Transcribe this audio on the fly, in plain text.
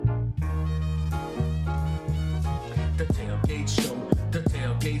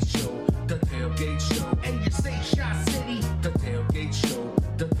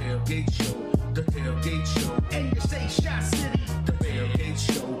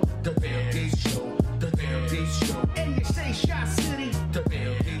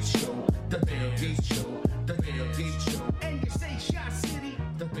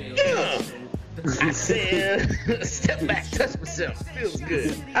Step back, touch myself. Feels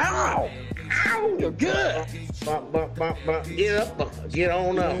good. Ow! Ow! Feel good. Bump, bump, bump, bump. Get up, get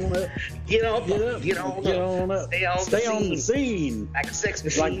on up. Get up, get on up. Stay on the scene. Like a sex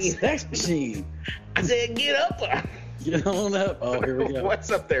machine. Like a sex machine. I said, get up. Get on up. Oh, here we go.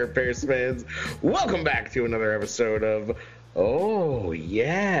 What's up there, Bears fans? Welcome back to another episode of the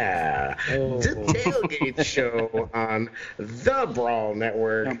Tailgate Show on the Brawl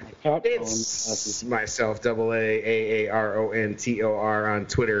Network. It's myself, AARONTOR on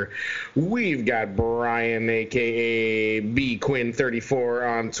Twitter. We've got Brian, a.k.a. B Quinn 34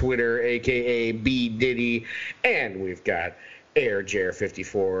 on Twitter, a.k.a. B Diddy. And we've got Air Jer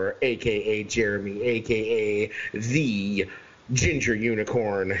 54, a.k.a. Jeremy, a.k.a. the Ginger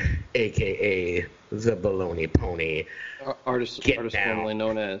Unicorn, a.k.a. the Baloney Pony. Artist formerly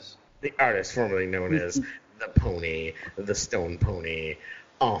known as. The artist formerly known as the Pony, the Stone Pony.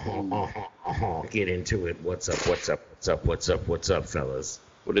 Get into it. What's up, fellas?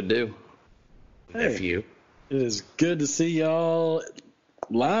 What'd it do? Hey, it is good to see y'all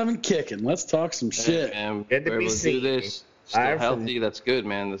live and kicking. Let's talk some shit. Man, good to be seen. This. Still healthy. That's good,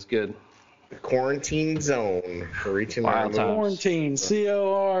 man. That's good. The quarantine zone. We're reaching our quarantine.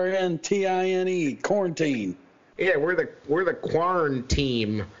 Quarntine. Quarantine. Yeah, we're the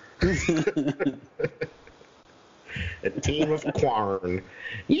Quaran-Team. A team of Quaran.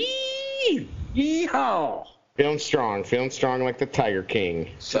 Yee! Yeehaw! Feeling strong like the Tiger King.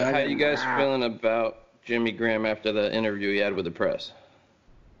 So how you guys feeling about Jimmy Graham after the interview he had with the press?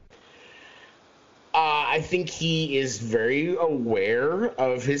 I think he is very aware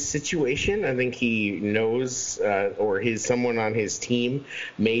of his situation. I think he knows, or someone on his team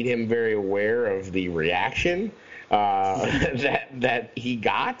made him very aware of the reaction that he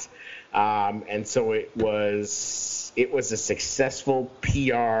got, and so it was a successful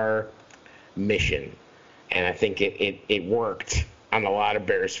PR mission, and I think it worked on a lot of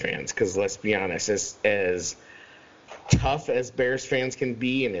Bears fans. Because let's be honest, as tough as Bears fans can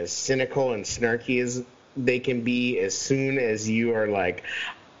be and as cynical and snarky as they can be, as soon as you are like,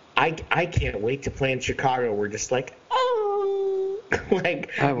 I can't wait to play in Chicago, we're just like, oh,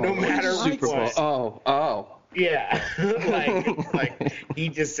 like no matter what. Oh. Yeah, like he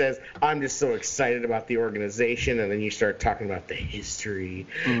just says, I'm just so excited about the organization, and then you start talking about the history,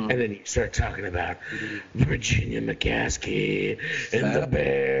 and then you start talking about Virginia McCaskey and the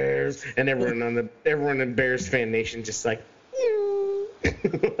Bears, and everyone in Bears fan nation just like,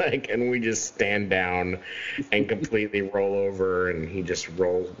 and we just stand down and completely roll over, and he just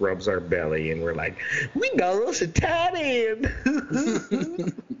rubs our belly, and we're like, we got us a tight end.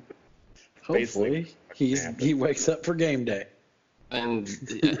 Hopefully, he wakes up for game day. And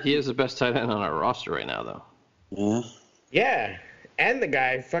he is the best tight end on our roster right now, though. Yeah. And the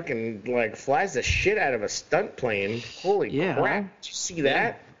guy fucking, flies the shit out of a stunt plane. Holy crap. Did you see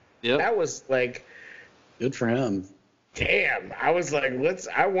that? Yeah. That was, good for him. Damn. I was like,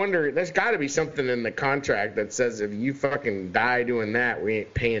 I wonder, there's got to be something in the contract that says if you fucking die doing that, we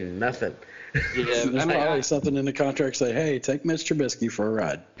ain't paying nothing. Yeah, there's probably something in the contract say, hey, take Mitch Trubisky for a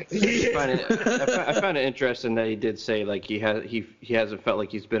ride. I found it interesting that he did say he hasn't felt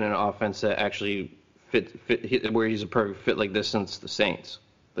like he's been in an offense that actually fit where he's a perfect fit like this since the Saints.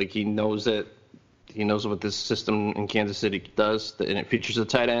 Like he knows what this system in Kansas City does, and it features a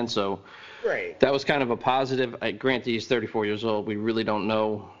tight end. So that was kind of a positive. Granted, he's 34 years old. We really don't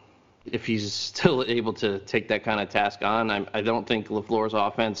know if he's still able to take that kind of task on. I don't think LaFleur's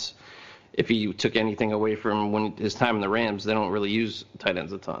offense, if he took anything away from his time in the Rams, they don't really use tight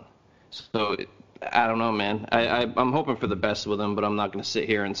ends a ton. So I don't know, man. I'm hoping for the best with him, but I'm not going to sit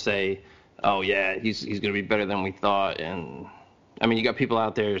here and say, oh, yeah, he's going to be better than we thought. And, I mean, you got people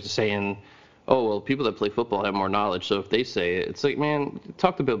out there saying, oh, well, people that play football have more knowledge, so if they say it, it's like, man,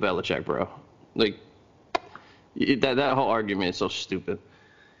 talk to Bill Belichick, bro. Like, that whole argument is so stupid.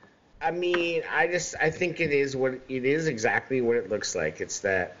 I mean, I think it is exactly what it looks like. It's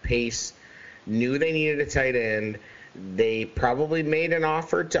that Pace knew they needed a tight end. They probably made an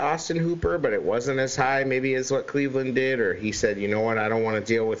offer to Austin Hooper, but it wasn't as high maybe as what Cleveland did, or he said, you know what, I don't want to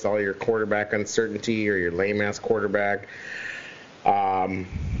deal with all your quarterback uncertainty or your lame-ass quarterback.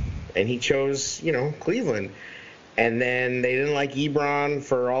 And he chose, Cleveland. And then they didn't like Ebron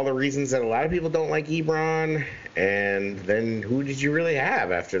for all the reasons that a lot of people don't like Ebron. And then who did you really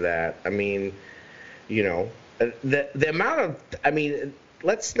have after that? I mean, the amount of – I mean,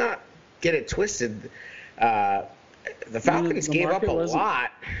 let's not get it twisted. The Falcons gave up a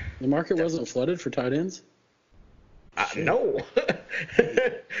lot. The market wasn't flooded for tight ends? No.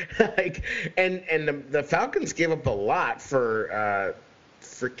 The Falcons gave up a lot for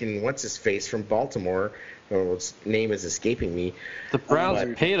freaking what's-his-face from Baltimore. His name is escaping me. The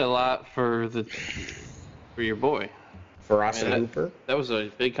Browns paid a lot for your boy. For Austin Hooper? That was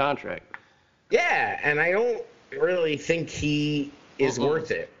a big contract. Yeah, and I don't really think he is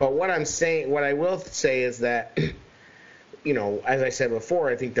worth it. But what I will say is that, as I said before,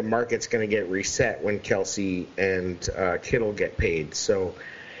 I think the market's going to get reset when Kelsey and Kittle get paid. So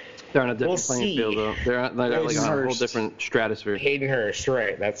they're on a different playing field, though. They're like on a whole different stratosphere. Hayden Hurst,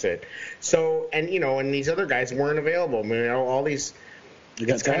 right? That's it. So, and these other guys weren't available. I mean, all these.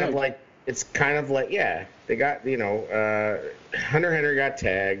 It's kind of like they got Hunter Henry got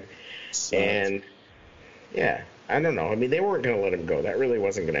tagged, and I don't know. I mean, they weren't going to let him go. That really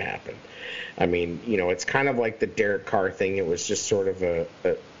wasn't going to happen. I mean, it's kind of like the Derek Carr thing. It was just sort of a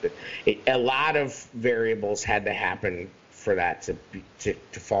lot of variables had to happen for that to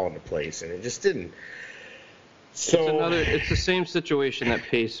fall into place, and it just didn't. So it's the same situation that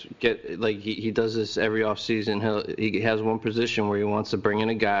Pace he does this every offseason. He has one position where he wants to bring in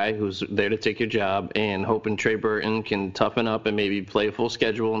a guy who's there to take your job, and hoping Trey Burton can toughen up and maybe play a full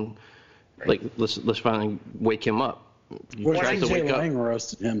schedule and let's finally wake him up. TJ Lang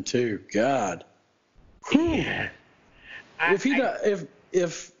roasted him too. God. Yeah. If he go ahead.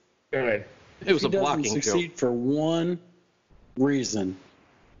 It was a blocking doesn't succeed joke. For one reason,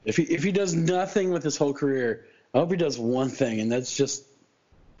 if he does nothing with his whole career, I hope he does one thing, and that's just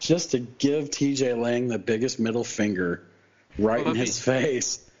to give TJ Lang the biggest middle finger right in his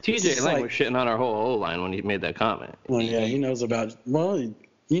face. TJ Lang was shitting on our whole O-line when he made that comment. Well, yeah, he knows about. Well, he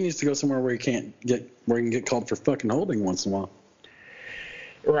needs to go somewhere where he can get called for fucking holding once in a while.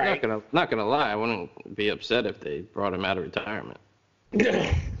 Right. Not gonna lie, I wouldn't be upset if they brought him out of retirement.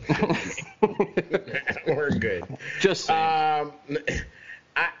 We're good. Just saying.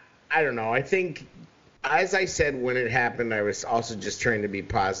 I don't know. I think, as I said when it happened, I was also just trying to be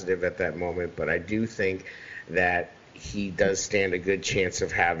positive at that moment. But I do think that he does stand a good chance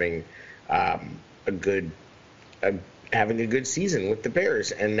of having a good season with the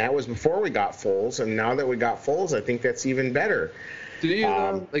Bears. And that was before we got Foles. And now that we got Foles, I think that's even better. Do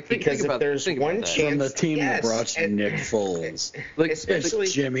you because if there's one chance from the team that brought you Nick Foles, especially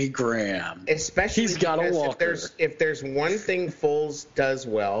Jimmy Graham, especially he's got a walker. If there's one thing Foles does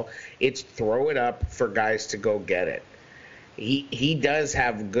well, it's throw it up for guys to go get it. He does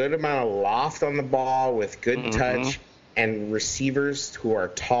have a good amount of loft on the ball with good touch, and receivers who are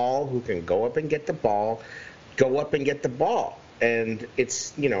tall who can go up and get the ball, and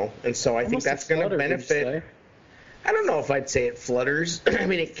it's and so I think that's going to benefit. I don't know if I'd say it flutters. I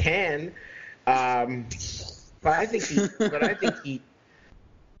mean, it can, but I think he.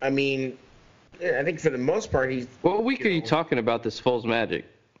 I mean, I think for the most part he's. What week are you talking about this Foles magic?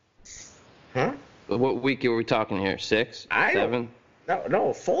 Huh? What week are we talking here? 6, 7?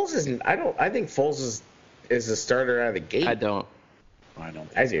 No. Foles isn't. I think Foles is a starter out of the gate. I don't.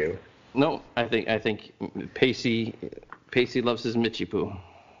 I do. No, I think Pacey loves his Mitchie Poo.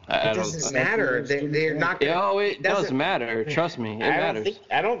 It doesn't matter. They're not going to... Oh, it does matter. Trust me, it matters.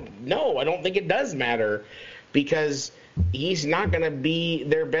 I don't think it does matter because he's not going to be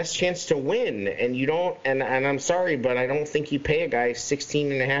their best chance to win. And you don't... And I'm sorry, but I don't think you pay a guy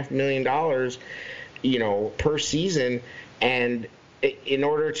 $16.5 million, per season, and in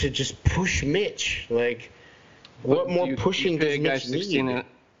order to just push Mitch. What more pushing does Mitch need?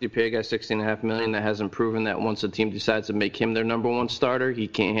 You pay a guy $16.5 million that hasn't proven that once a team decides to make him their number one starter, he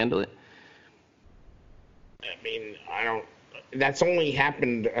can't handle it. I mean, that's only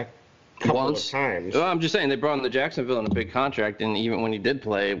happened a couple of times. Well, I'm just saying they brought him to Jacksonville on a big contract, and even when he did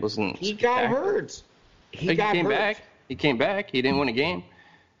play, it wasn't. He got hurt. He came back. He came back. He didn't win a game.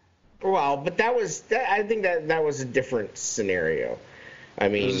 Well, but I think that was a different scenario. I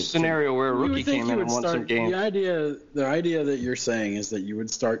mean, there's a scenario where a rookie came in and won some games. The idea that you're saying is that you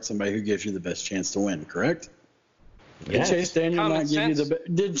would start somebody who gives you the best chance to win, correct? Yes. Did Chase Daniel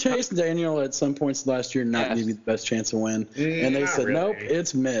Did Chase Daniel at some points last year not give you the best chance to win? And they said, nope,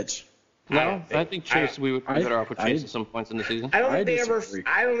 it's Mitch. No, I think Chase. We would be better off with Chase at some points in the season. I don't think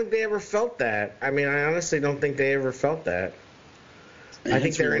they ever felt that. I mean, I honestly don't think they ever felt that. I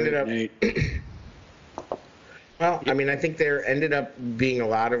think there ended up. Well, I mean, I think there ended up being a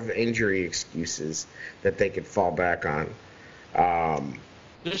lot of injury excuses that they could fall back on.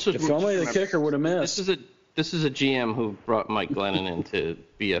 If only the kicker would have missed. This is a GM who brought Mike Glennon in to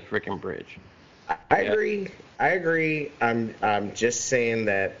be a frickin' bridge. I agree. I'm just saying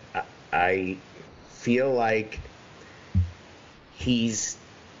that I feel like he's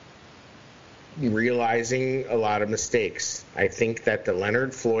realizing a lot of mistakes. I think that the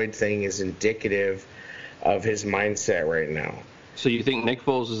Leonard Floyd thing is indicative of his mindset right now. So you think Nick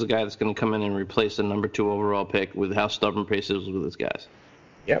Foles is the guy that's going to come in and replace the number 2 overall pick with how stubborn Pace is with his guys?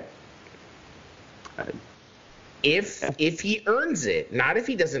 Yep. If he earns it, not if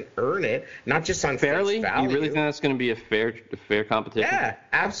he doesn't earn it, not just on fairly. Face value. You really think that's going to be a fair competition? Yeah,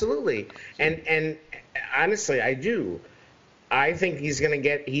 absolutely. And honestly, I do. I think he's gonna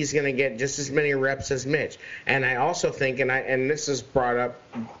get just as many reps as Mitch. And I also think, and this is brought up,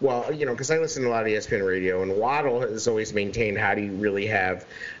 well, because I listen to a lot of ESPN radio, and Waddle has always maintained, how do you really have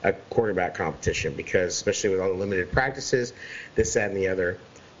a quarterback competition? Because especially with all the limited practices, this, that, and the other.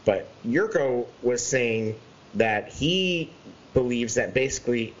 But Yurko was saying that he believes that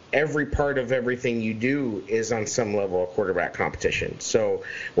basically every part of everything you do is on some level of quarterback competition. So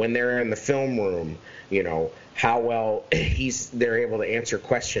when they're in the film room, how well they're able to answer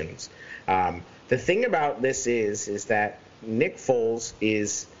questions. The thing about this is that Nick Foles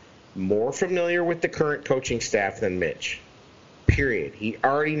is more familiar with the current coaching staff than Mitch. Period. He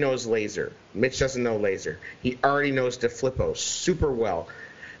already knows laser. Mitch doesn't know laser. He already knows DeFlippo super well.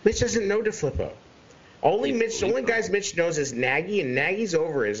 Mitch doesn't know DeFlippo. Only guys Mitch knows is Nagy, and Nagy's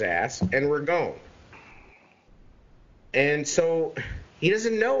over his ass, and we're gone. And so he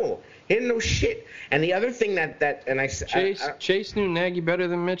doesn't know. He didn't know shit. And the other thing Chase knew Nagy better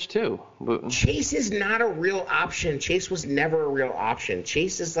than Mitch too. But Chase is not a real option. Chase was never a real option.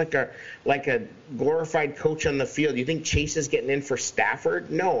 Chase is like a glorified coach on the field. You think Chase is getting in for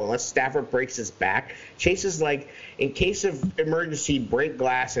Stafford? No, unless Stafford breaks his back. Chase is like, in case of emergency, break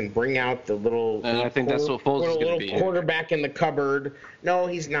glass and bring out the little. And I think that's what Foles is going to be. Quarterback in the cupboard. No,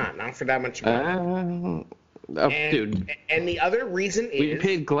 he's not. Not for that much money. Dude. And the other reason is we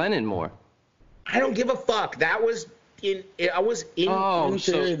paid Glennon more. I don't give a fuck. That was in. I was in.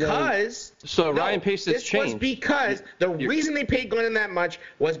 So Ryan Pace has changed. Was because the reason they paid Glennon that much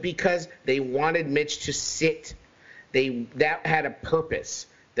was because they wanted Mitch to sit. That had a purpose.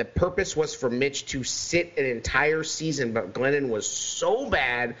 The purpose was for Mitch to sit an entire season, but Glennon was so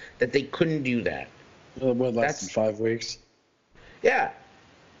bad that they couldn't do that. Less than 5 weeks? Yeah.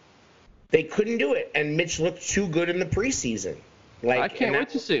 They couldn't do it, and Mitch looked too good in the preseason. I can't wait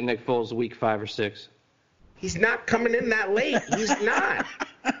to see Nick Foles week 5 or 6. He's not coming in that late. He's not.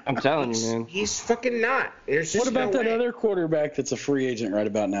 I'm telling you, man. He's fucking not. What about that other quarterback that's a free agent right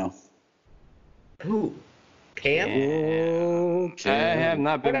about now? Who? Cam? I have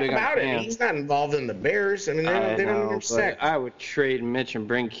not been big on Cam. He's not involved in the Bears. I mean, they don't intersect. I would trade Mitch and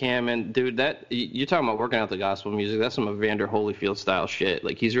bring Cam in. Dude, you're talking about working out the gospel music. That's some Evander Holyfield style shit.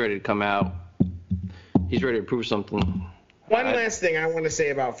 Like, he's ready to come out. He's ready to prove something. One last thing I want to say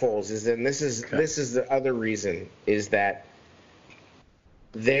about Foles is, and this is the other reason, is that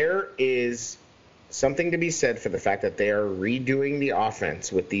there is something to be said for the fact that they are redoing the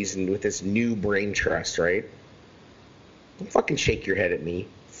offense with this new brain trust, right? Don't fucking shake your head at me.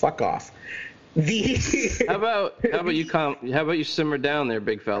 Fuck off. How about you simmer down there,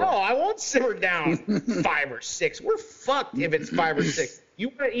 big fella? No, I won't simmer down 5 or 6. We're fucked if it's 5 or 6. You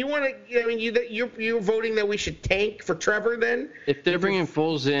want to? I mean, you're voting that we should tank for Trevor then? If they're bringing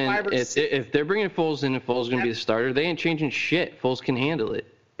Foles in, if they're bringing Foles in, and Foles is going to be the starter, they ain't changing shit. Foles can handle it.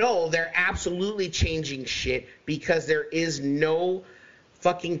 No, they're absolutely changing shit because there is no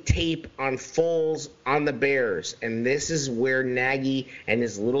fucking tape on Foles on the Bears. And this is where Nagy and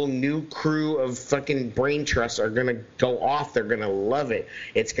his little new crew of fucking brain trusts are going to go off. They're going to love it.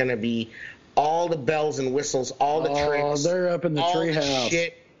 It's going to be all the bells and whistles, all the tricks. Oh, they're up in the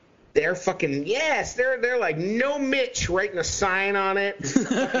treehouse. They're fucking, yes, they're like, no Mitch, writing a sign on it,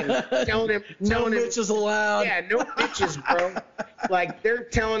 telling him. No Mitch is allowed. Yeah, no Mitches, bro. Like, they're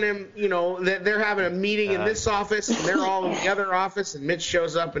telling him, that they're having a meeting in this office, and they're all in the other office, and Mitch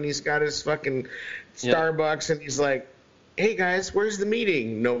shows up, and he's got his fucking Starbucks, and he's like, hey, guys, where's the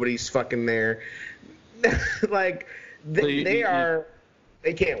meeting? Nobody's fucking there. Like, they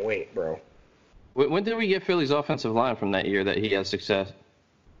can't wait, bro. When did we get Philly's offensive line from that year that he had success?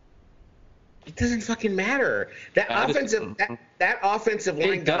 It doesn't fucking matter. That offensive line.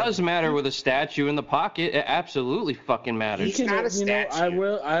 It does matter with a statue in the pocket. It absolutely fucking matters. He's not a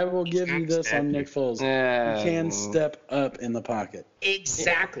statue. I will give you this on Nick Foles. He can step up in the pocket.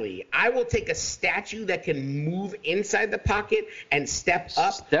 Exactly. I will take a statue that can move inside the pocket and step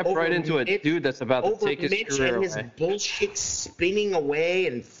up. Step right into a dude that's about to take his career away. His bullshit spinning away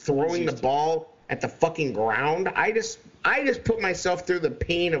and throwing the ball at the fucking ground. I just put myself through the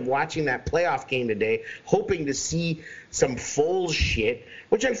pain of watching that playoff game today, hoping to see some Foles shit,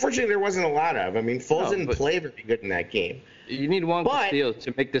 which unfortunately there wasn't a lot of. I mean, Foles didn't play very good in that game. You need Wonka Steele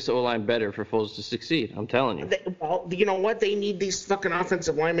to make this O-line better for Foles to succeed. I'm telling you. Well, you know what? They need these fucking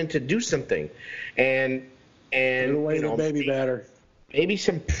offensive linemen to do something. And And away the baby batter. Maybe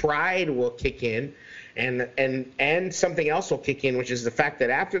some pride will kick in, and something else will kick in, which is the fact that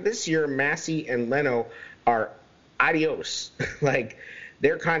after this year, Massey and Leno are adios. Like,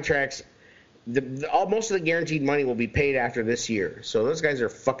 their contracts, most of the guaranteed money will be paid after this year. So those guys are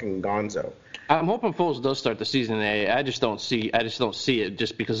fucking gonzo. I'm hoping Foles does start the season in A. I just don't see it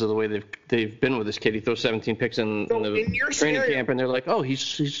just because of the way they've been with this kid. He throws 17 picks in the training camp, and they're like, oh, he's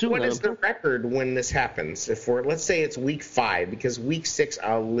soon. What is the record when this happens? Let's say it's week 5, because week 6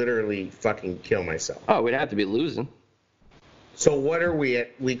 I'll literally fucking kill myself. Oh, we'd have to be losing. So what are we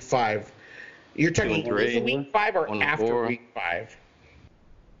at week 5? You're talking week 5 or after week 5?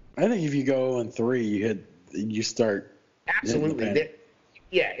 I think if you go 0-3, you start. Absolutely.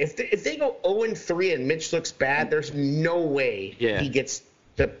 Yeah, if they go 0-3 and Mitch looks bad, there's no way he gets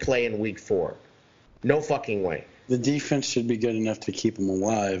to play in week 4. No fucking way. The defense should be good enough to keep them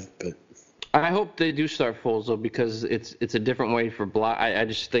alive, but I hope they do start Foles, though, because it's a different way for block. I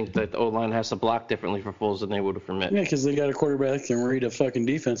just think that the O-line has to block differently for Foles than they would for Mitch. Yeah, because they got a quarterback that can read a fucking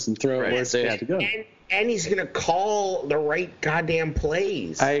defense and throw it where it's supposed to go. And he's going to call the right goddamn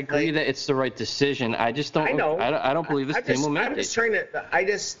plays. I agree that it's the right decision. I just don't. I know. I don't believe this team will make it. I'm just trying to.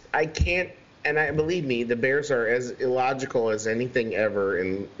 I can't. And believe me, the Bears are as illogical as anything ever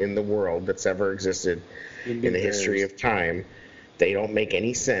in the world that's ever existed in the history of time. They don't make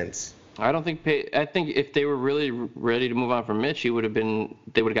any sense. I don't think. I think if they were really ready to move on from Mitch, they would have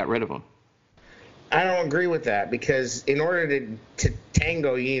got rid of him. I don't agree with that, because in order to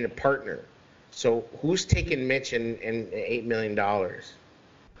tango, you need a partner. So who's taking Mitch and $8 million?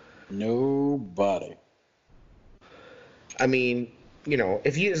 Nobody. I mean,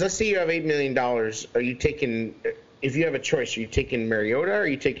 let's say you have $8 million, are you taking? If you have a choice, are you taking Mariota or are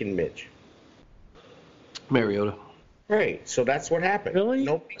you taking Mitch? Mariota. Right. So that's what happened. Really?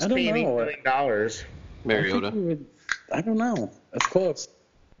 Nobody's paying $8 million. Mariota. I don't know. That's close.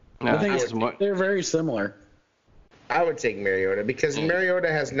 No, I think they're very similar. I would take Mariota, because Mariota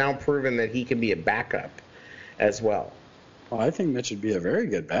has now proven that he can be a backup as well. Well, I think Mitch would be a very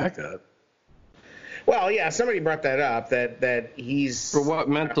good backup. Well, yeah, somebody brought that up, that he's... For what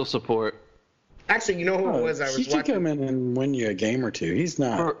mental support? Actually, you know who it was? He could come in and win you a game or two. He's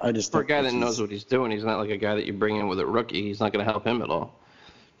not... For a guy that knows what he's doing, he's not like a guy that you bring in with a rookie. He's not going to help him at all.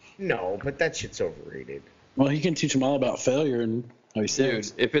 No, but that shit's overrated. Well, he can teach them all about failure and... Dude,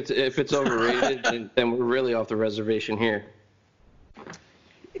 if it's overrated, then we're really off the reservation here.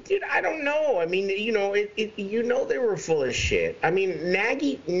 Dude, I don't know. I mean, they were full of shit. I mean,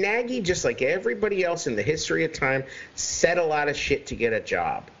 Nagy, just like everybody else in the history of time, said a lot of shit to get a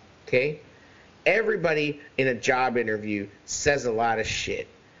job. Okay, everybody in a job interview says a lot of shit.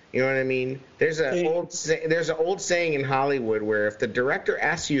 You know what I mean? There's an old saying in Hollywood where if the director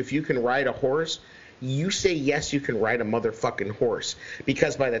asks you if you can ride a horse, you say yes, you can ride a motherfucking horse.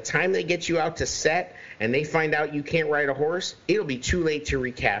 Because by the time they get you out to set and they find out you can't ride a horse, it'll be too late to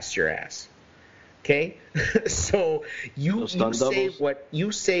recast your ass. Okay? So you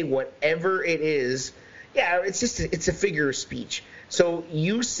say whatever it is. Yeah, it's a figure of speech. So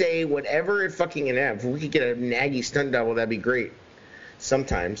you say whatever it fucking is. If we could get a Nagy stunt double, that'd be great.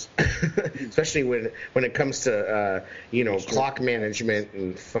 Sometimes, especially when it comes to clock management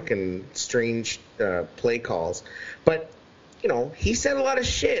and fucking strange play calls. But he said a lot of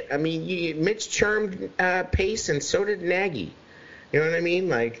shit. I mean, Mitch charmed Pace, and so did Nagy. You know what I mean?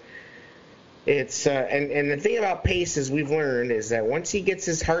 Like, it's and the thing about Pace, as we've learned, is that once he gets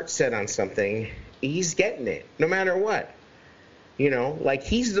his heart set on something, he's getting it, no matter what. Like,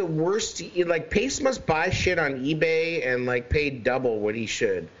 he's the worst. Like, Pace must buy shit on eBay and, like, pay double what he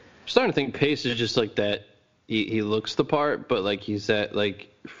should. I'm starting to think Pace is just like that. He looks the part, but, like, he's that,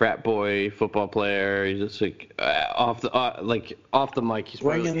 like, frat boy football player. He's just, like, off the mic. He's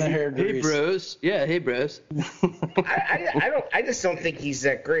bringing the hair grease. Hey, bros. Yeah, hey, bros. I just don't think he's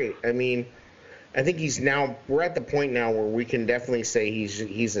that great. I mean, I think we're at the point now where we can definitely say he's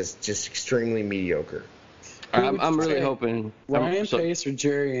just extremely mediocre. I'm really hoping Ryan Pace or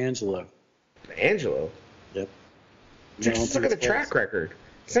Jerry Angelo. Angelo. Yep. Just look at the track record.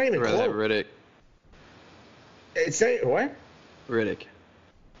 It's not even close. Riddick. It's not what? Riddick.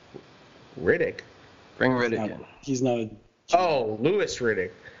 Bring Riddick in. He's not. Louis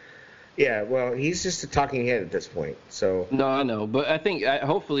Riddick. Yeah, well, he's just a talking head at this point. So. No, I know, but I think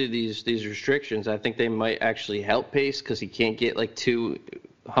hopefully these restrictions, I think they might actually help Pace, because he can't get like too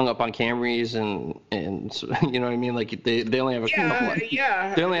hung up on Camrys and you know what I mean? Like they only have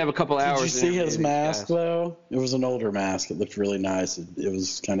a they only have a couple hours. Did you see his mask though? It was an older mask. It looked really nice. It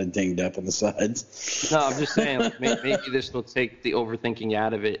was kind of dinged up on the sides. No, I'm just saying like, maybe this will take the overthinking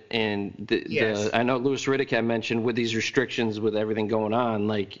out of it. And I know Louis Riddick had mentioned with these restrictions, with everything going on,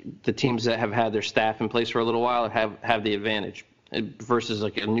 like the teams that have had their staff in place for a little while have the advantage versus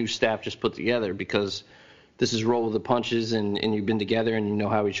like a new staff just put together, because this is roll with the punches, and you've been together and you know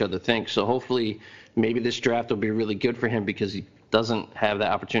how each other thinks. So hopefully maybe this draft will be really good for him, because he doesn't have the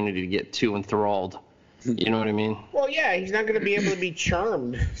opportunity to get too enthralled. You know what I mean? Well, yeah, he's not going to be able to be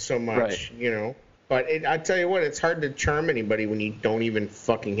charmed so much, right. You know. But I tell you what, it's hard to charm anybody when you don't even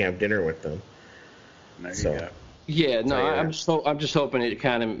fucking have dinner with them. There so. you go. Yeah, no, I'm just hoping it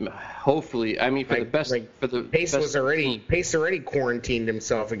kind of, hopefully, I mean, for the best, for the Pace best Pace already quarantined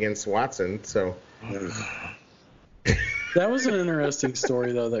himself against Watson, so. That was an interesting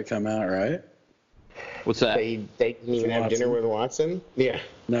story though that came out, right? What's that? They didn't even have dinner with Watson. Yeah.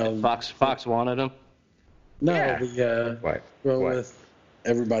 No. Fox wanted him. No, yeah. What? With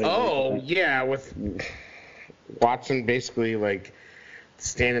everybody. Oh yeah, with Watson basically like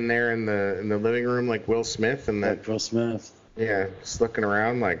standing there in the living room like Will Smith and that. Like Will Smith. Yeah, just looking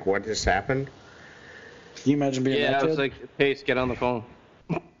around like what just happened. Can you imagine being that I kid? was like, Pace, get on the phone.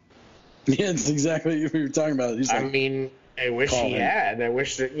 Yeah, it's exactly what you were talking about. He's like, I mean, I wish he had. I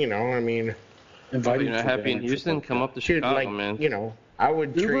wish that, you know, I mean. Invite You're not happy in Houston? Come up to Chicago, like, man. You know, I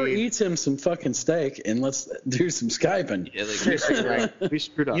would Uber trade. eats him some fucking steak and let's do some Skyping. Yeah, Seriously, right. We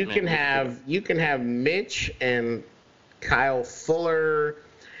screwed up, you man. can have Mitch and Kyle Fuller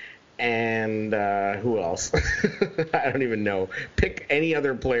and who else? I don't even know. Pick any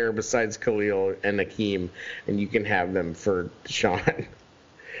other player besides Khalil and Akeem, and you can have them for Sean.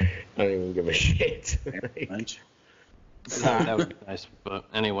 I don't even give a shit. That would be nice, but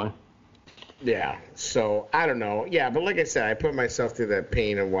anyway. Yeah, so I don't know. Yeah, but like I said, I put myself through that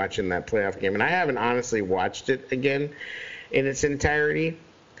pain of watching that playoff game, and I haven't honestly watched it again in its entirety,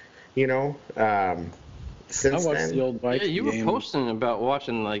 you know, since I watched then. the old Vikings Yeah, you were game. posting about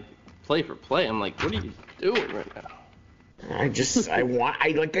watching, like, play for play. I'm like, what are you doing right now?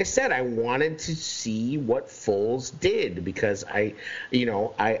 Like I said, I wanted to see what Foles did, because I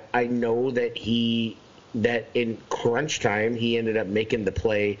know that in crunch time he ended up making the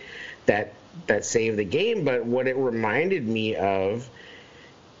play that saved the game. But what it reminded me of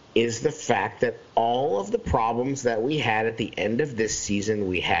is the fact that all of the problems that we had at the end of this season,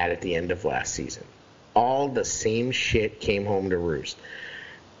 we had at the end of last season. All the same shit came home to roost.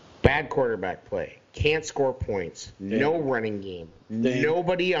 Bad quarterback play. Can't score points. Damn. No running game. Damn.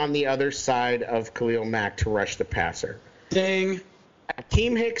 Nobody on the other side of Khalil Mack to rush the passer. Dang.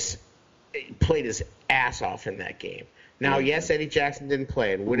 Akeem Hicks played his ass off in that game. Now, yes, Eddie Jackson didn't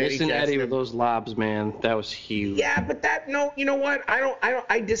play, and Missing Eddie with those lobs, man, that was huge. Yeah, but you know what?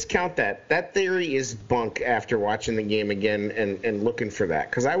 I discount that. That theory is bunk after watching the game again and looking for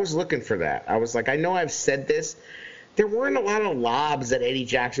that, because I was looking for that. I was like, I know I've said this. There weren't a lot of lobs that Eddie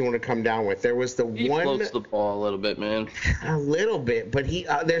Jackson would have come down with. There was He floats the ball a little bit, man. A little bit, but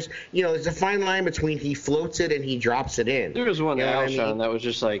there's a fine line between he floats it and he drops it in. There was one to Alshon that was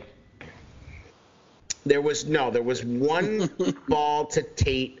just like. There was one ball to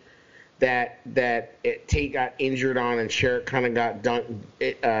Tate that Tate got injured on, and Sherrick kind of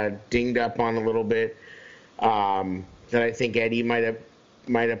got dinged up on a little bit. That I think Eddie might have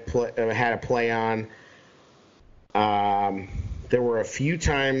had a play on. There were a few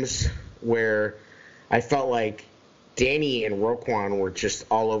times where I felt like Danny and Roquan were just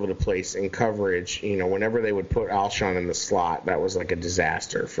all over the place in coverage. You know, whenever they would put Alshon in the slot, that was like a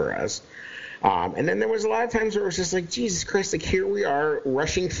disaster for us. And then there was a lot of times where it was just like, Jesus Christ, like here we are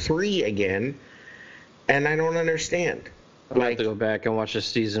rushing 3 again, and I don't understand. I'll have to go back and watch the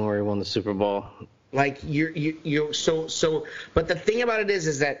season where he won the Super Bowl. Like so. But the thing about it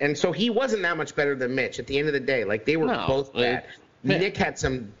is that, and so he wasn't that much better than Mitch at the end of the day. Like they were both bad. Nick had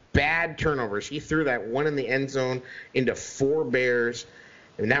some bad turnovers. He threw that one in the end zone into 4 Bears,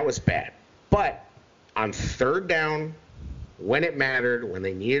 and that was bad. But on 3rd down, when it mattered, when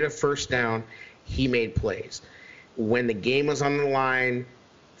they needed a 1st down, he made plays. When the game was on the line,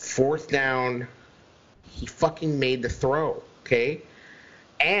 4th down, he fucking made the throw, okay?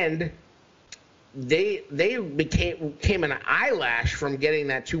 And they became an eyelash from getting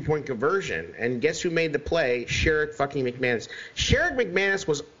that 2-point conversion. And guess who made the play? Sherrick fucking McManus. Sherrick McManus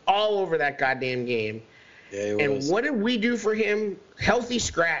was all over that goddamn game. Yeah, he was. And what did we do for him? Healthy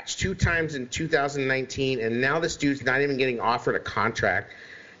scratch 2 times in 2019, and now this dude's not even getting offered a contract.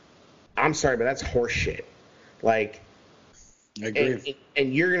 I'm sorry, but that's horseshit. Like, I agree.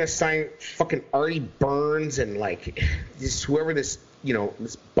 And you're gonna sign fucking Artie Burns and like this whoever this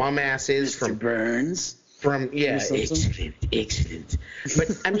this bum ass is Mr. Burns. From excellent.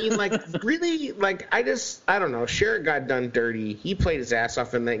 But I mean, like, really, like, I don't know. Sherritt got done dirty. He played his ass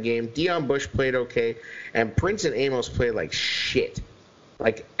off in that game. Deion Bush played okay, and Prince and Amos played like shit,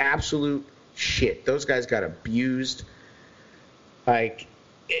 like absolute shit. Those guys got abused. Like,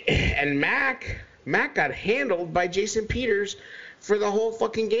 and Mac got handled by Jason Peters for the whole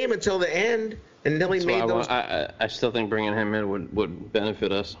fucking game until the end. Until he made those. I still think bringing him in would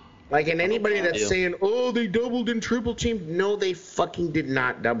benefit us. Like, and anybody that's saying, oh, they doubled and triple teamed, no, they fucking did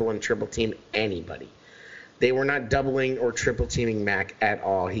not double and triple team anybody. They were not doubling or triple teaming Mac at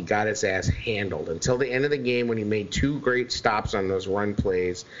all. He got his ass handled until the end of the game when he made 2 great stops on those run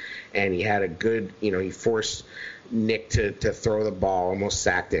plays, and he had a good, he forced Nick to throw the ball, almost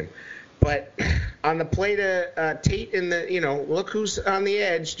sacked him. But on the play to Tate in the, look who's on the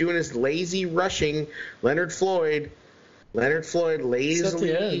edge doing his lazy rushing, Leonard Floyd lazily. Set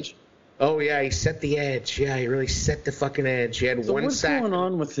the edge. Oh, yeah, he set the edge. Yeah, he really set the fucking edge. He had one sack. What's going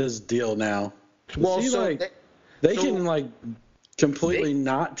on with his deal now? Well, they can completely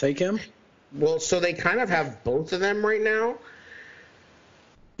not take him? Well, so they kind of have both of them right now,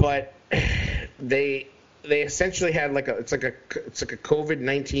 but they essentially had it's like a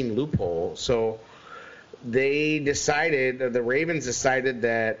COVID-19 loophole. So the Ravens decided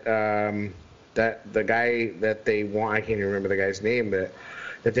that that the guy that they want, I can't even remember the guy's name, but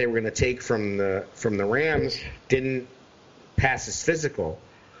that they were going to take from the Rams didn't pass his physical.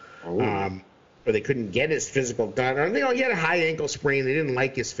 Or they couldn't get his physical done. Or, he had a high ankle sprain. They didn't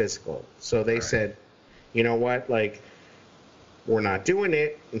like his physical. So they said, you know what, we're not doing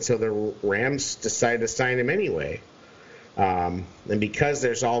it. And so the Rams decided to sign him anyway. And because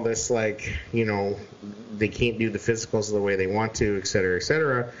there's all this, they can't do the physicals the way they want to, et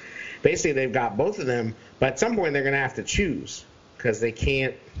cetera, basically they've got both of them. But at some point they're going to have to choose because they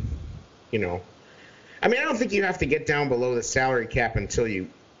can't, I don't think you have to get down below the salary cap until you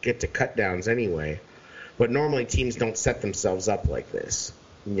get to cut downs anyway. But normally teams don't set themselves up like this,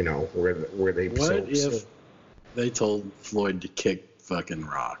 where they... What if they told Floyd to kick fucking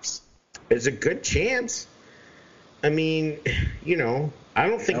rocks? There's a good chance. I mean, I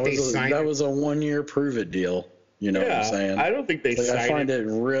don't think they signed... That was a 1-year prove-it deal. You know what I'm saying? I don't think they signed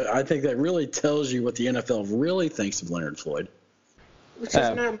it. I think that really tells you what the NFL really thinks of Leonard Floyd. Was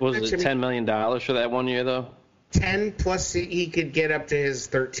it $10 million for that 1 year, though? 10 plus he could get up to his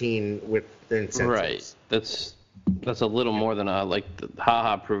 13 with incentives. Right. That's a little more than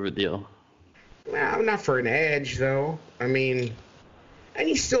the prove-it deal. Well, not for an edge, though. I mean, and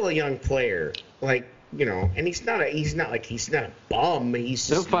he's still a young player. And he's not a bum.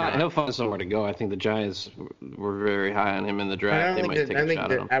 He'll find somewhere to go. I think the Giants were very high on him in the draft. They might take a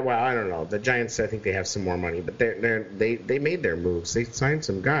shot at him. Well, I don't know. The Giants, I think they have some more money, but they made their moves. They signed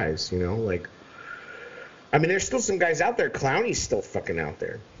some guys. There's still some guys out there. Clowney's still fucking out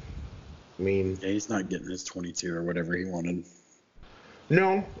there. He's not getting his 22 or whatever he wanted.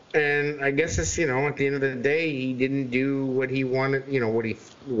 No, and I guess it's at the end of the day he didn't do what he wanted. What he.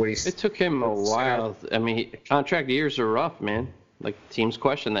 It took him a while. Contract years are rough, man. Teams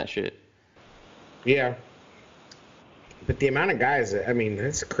question that shit. Yeah. But the amount of guys,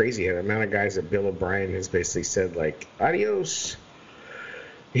 that's crazy. The amount of guys that Bill O'Brien has basically said adios.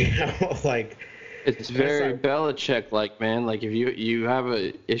 It's very Belichick-like, man. If you have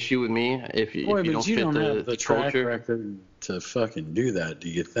an issue with me, if you don't fit the track culture, record to fucking do that, do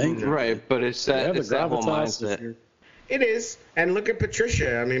you think? Right, but it's that whole mindset. It is. And look at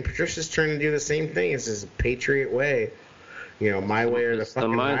Patricia. Patricia's trying to do the same thing. It's this Patriot way. My way or the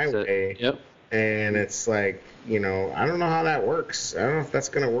fucking highway. Yep. And it's I don't know how that works. I don't know if that's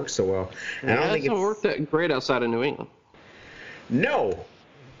going to work so well. And I don't think it doesn't work that great outside of New England. No.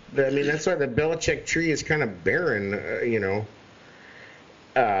 That's why the Belichick tree is kind of barren, in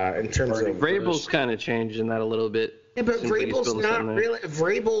terms of... Vrabel's kind of changing that a little bit. Yeah, but Vrabel's not really...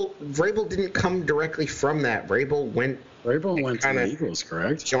 Vrabel didn't come directly from that. Vrabel went to the Eagles,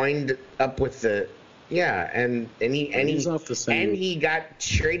 correct? Joined up with the... Yeah, and he's off the same... And he got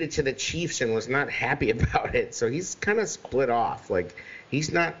traded to the Chiefs and was not happy about it. So he's kind of split off.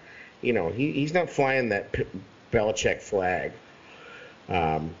 He's not... he's not flying that Belichick flag.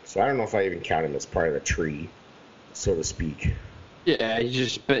 So I don't know if I even count him as part of the tree, so to speak. Yeah,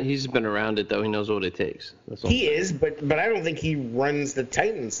 he's been around it though. He knows what it takes. He is, but I don't think he runs the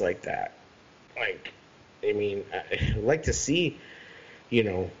Titans like that. I'd like to see,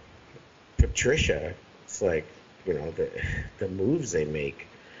 Patricia. It's the moves they make.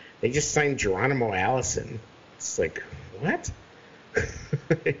 They just signed Geronimo Allison. It's what?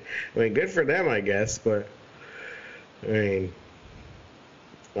 I mean, good for them, I guess, but I mean,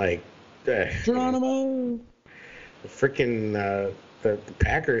 like, Geronimo. The freaking the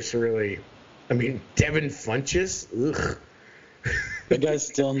Packers really. I mean, Devin Funchess. Ugh. That guy's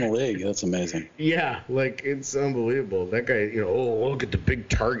still in the league. That's amazing. Yeah, like it's unbelievable. That guy, oh, look at the big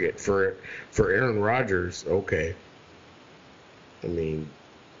target for Aaron Rodgers. Okay. I mean,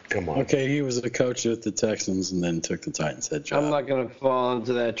 come on. Okay, he was a coach with the Texans and then took the Titans head job. I'm not gonna fall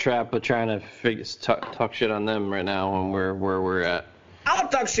into that trap of trying to talk shit on them right now when where we're at. I'll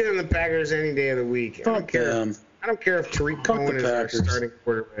talk shit on the Packers any day of the week. I don't care. I don't care if Tariq Cohen is our starting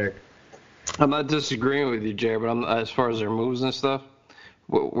quarterback. I'm not disagreeing with you, Jay, but as far as their moves and stuff,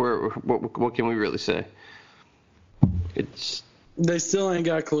 what can we really say? They still ain't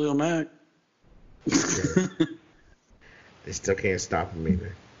got Khalil Mack. They still can't stop him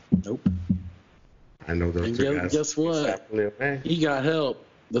either. Nope. I know those two guys. Guess what? He got help.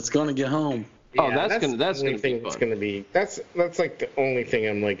 That's gonna get home. Yeah, that's gonna be. That's like the only thing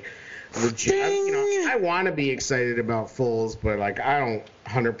I'm like. I want to be excited about Foles, but like I don't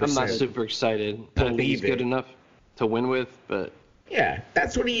 100%. I'm not super excited. I don't think he's good enough to win with, but yeah,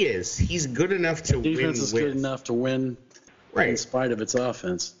 that's what he is. He's good enough to win. Defense is good enough to win, right? In spite of its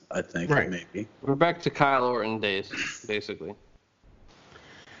offense, I think. Right. Maybe we're back to Kyle Orton days, basically.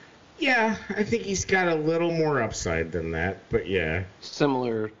 Yeah, I think he's got a little more upside than that, but yeah,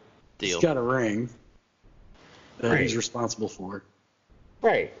 similar deal. He's got a ring that he's responsible for.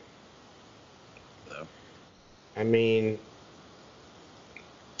 Right. I mean,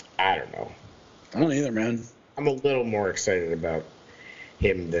 I don't know. I don't either, man. I'm a little more excited about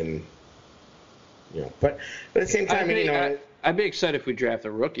him than, but at the same time, I'd be excited if we draft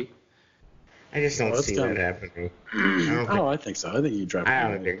a rookie. I just don't see that happening. I think so. I think you draft. I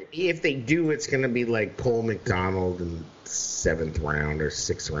don't think if they do, it's going to be like Cole McDonald in 7th round or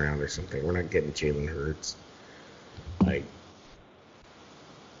 6th round or something. We're not getting Jalen Hurts. Like.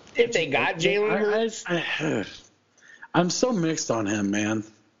 If they got Jalen Hurts, I'm so mixed on him, man.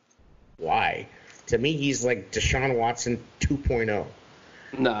 Why? To me, he's like Deshaun Watson 2.0.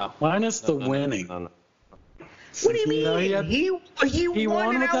 No, minus the winning. No. What do you mean? He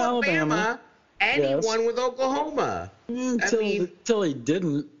won with Alabama and he won with Oklahoma. Until he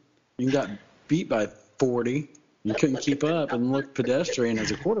didn't. You got beat by 40. You couldn't keep up and looked pedestrian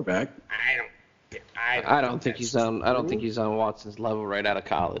as a quarterback. I don't think he's on. I don't think he's on Watson's level right out of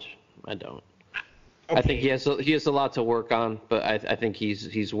college. I don't. Okay. I think he has a lot to work on, but I think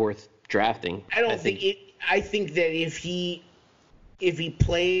he's worth drafting. I think that if he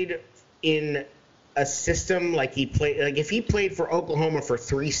played in a system like if he played for Oklahoma for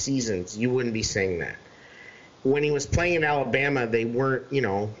 3 seasons, you wouldn't be saying that. When he was playing in Alabama, they weren't.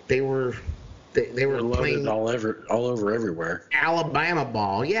 They were playing all over everywhere. Alabama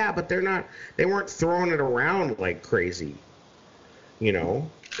ball, yeah, but they weren't throwing it around like crazy. They're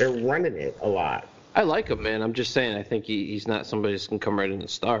running it a lot. I like him, man. I'm just saying, I think he's not somebody that's can come right in and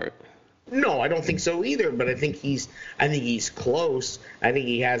start. No, I don't think so either. But I think he's close. I think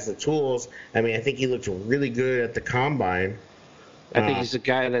he has the tools. I mean, I think he looked really good at the combine. I think he's a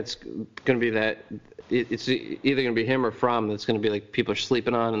guy that's going to be that. It's either going to be him or Fromm that's going to be like people are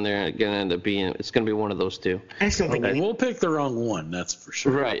sleeping on, and they're going to end up being. It's going to be one of those two. I still think we'll pick the wrong one. That's for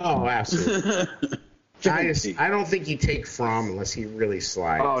sure. Right. Oh, absolutely. I don't think you take Fromm unless he really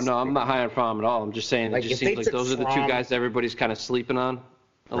slides. Oh no, I'm not high on Fromm at all. I'm just saying it just seems like those are the two guys that everybody's kind of sleeping on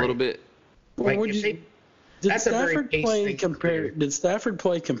a little bit. Did Stafford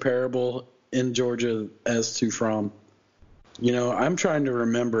play comparable in Georgia as to Fromm? I'm trying to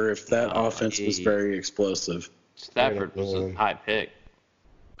remember if that offense was very explosive. Stafford was a high pick.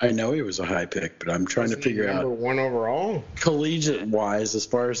 I know he was a high pick, but I'm trying to figure out. Number 1 overall? Collegiate-wise, as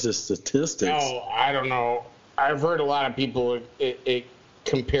far as the statistics. No, I don't know. I've heard a lot of people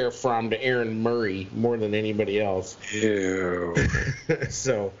compare Fromm to Aaron Murray more than anybody else. Ew.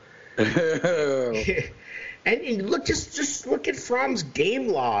 So. And look, just look at Fromm's game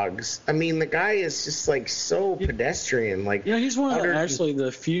logs. I mean, the guy is just like so pedestrian. Like, he's one of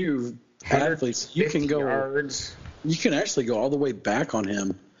the few athletes you can go. Yards. You can actually go all the way back on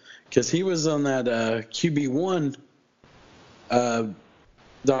him because he was on that QB1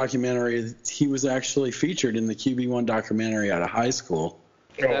 documentary. He was actually featured in the QB1 documentary out of high school.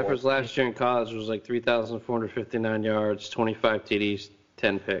 Stafford's last year in college was like 3,459 yards, 25 TDs,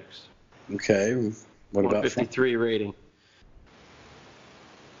 10 picks. Okay. What about 153 rating?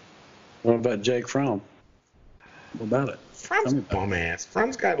 What about Jake Fromm? What about it? Fromm's bum ass.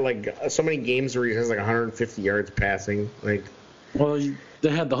 Fromm's got like so many games where he has like 150 yards passing. Like, well, they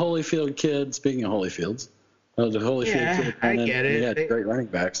had the Holyfield kid. Speaking of Holyfields, Oh, the Holyfield Yeah, I get it. He had great running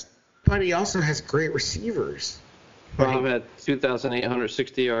backs. But he also has great receivers. Fromm had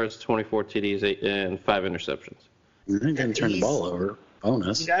 2,860 yards, 24 TDs, and 5 interceptions. He didn't turn the ball over.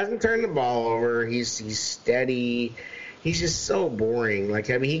 Bonus. He doesn't turn the ball over. He's steady. He's just so boring. Like,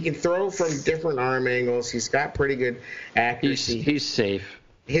 I mean, he can throw from different arm angles. He's got pretty good accuracy. He's safe.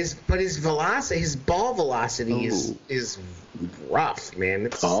 His velocity, his ball velocity is rough, man.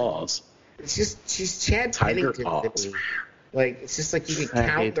 Paws. It's just she's Chad Tiger Pennington. paws. Like, it's just like you can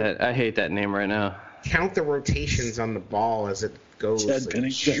count I hate that name right now. Count the rotations on the ball as it goes. Chad like,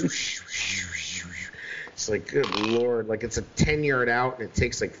 Pennington. It's like, good Lord. Like, it's a 10-yard out, and it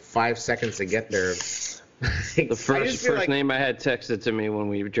takes like 5 seconds to get there. The first name I had texted to me when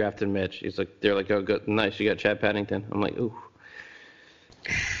we drafted Mitch. They're like, oh, good, nice, you got Chad Pennington. I'm like, ooh.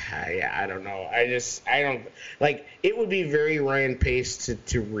 Yeah, I don't know. I don't like. It would be very Ryan Pace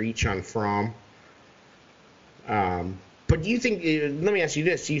to reach on Fromm. But do you think? Let me ask you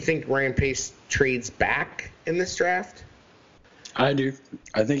this: do you think Ryan Pace trades back in this draft? I do.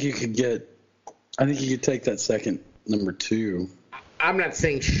 I think you could take that second number 2. I'm not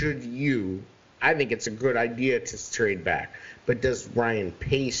saying should you. I think it's a good idea to trade back. But does Ryan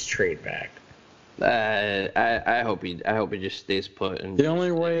Pace trade back? I hope he just stays put. And the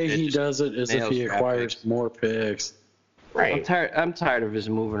only way he does it is if he acquires more picks. Right. I'm tired of his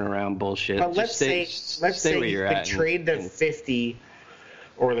moving around bullshit. But let's say you could trade the 50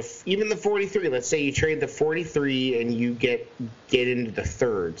 or even the 43. Let's say you trade the 43 and you get into the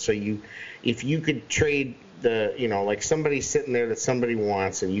third. So if you could trade the, like somebody's sitting there that somebody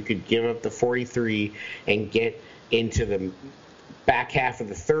wants, and you could give up the 43 and get into the back half of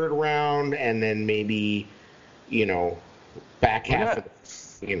the third round, and then maybe, back half of the,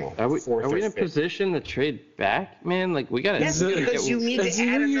 are we in a fifth. position to trade back, man? Like, we got to. Yes, because you need to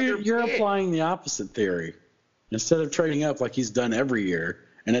add another You're pick. applying the opposite theory. Instead of trading up like he's done every year,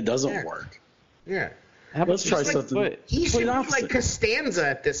 and it doesn't work. Yeah. Let's try something. He should be like Costanza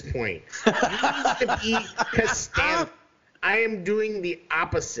at this point. He needs to be Costanza. I am doing the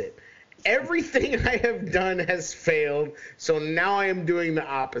opposite. Everything I have done has failed, so now I am doing the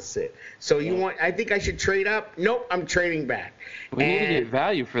opposite. So I think I should trade up? Nope, I'm trading back. We need to get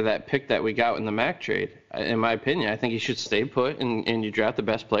value for that pick that we got in the Mac trade. In my opinion, I think you should stay put and you draft the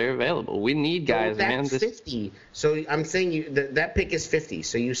best player available. We need guys, man. That's 50. So I'm saying that pick is 50,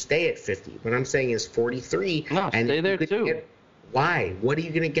 so you stay at 50. What I'm saying is 43. No, and stay there too. Why? What are you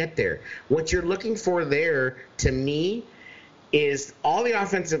going to get there? What you're looking for there, to me, is all the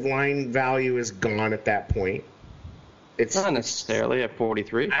offensive line value is gone at that point. It's not necessarily at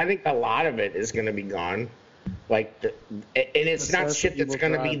 43. I think a lot of it is going to be gone. And it's not shit that's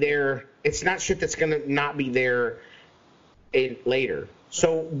going to be there. It's not shit that's going to not be there later.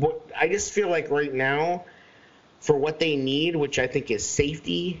 So I just feel like right now, for what they need, which I think is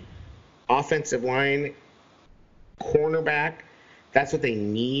safety, offensive line, cornerback, that's what they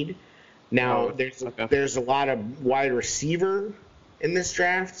need. Now, there's a lot of wide receiver in this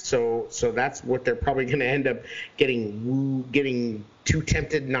draft, so that's what they're probably going to end up getting too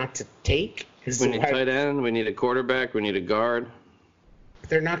tempted not to take. We need tight end, we need a quarterback, we need a guard.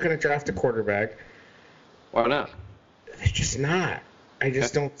 They're not going to draft a quarterback. Why not? They're just not. I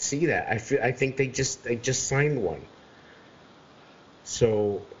just don't see that. I think they just signed one.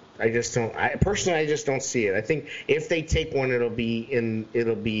 So I just don't. I just don't see it. I think if they take one, it'll be in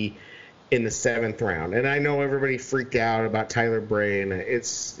the 7th round. And I know everybody freaked out about Tyler Bray, and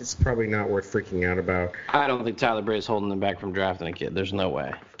it's probably not worth freaking out about. I don't think Tyler Bray is holding them back from drafting a kid. There's no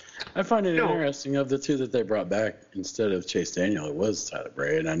way. I find it interesting, of the two that they brought back instead of Chase Daniel, it was Tyler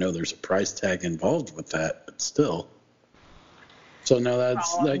Bray, and I know there's a price tag involved with that, but still. So now that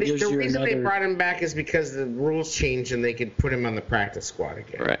gives you another. The reason they brought him back is because the rules changed and they could put him on the practice squad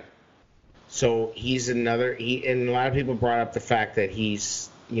again. Right. So he's and a lot of people brought up the fact that he's.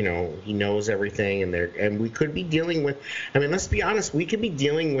 He knows everything, and we could be dealing with. I mean, let's be honest. We could be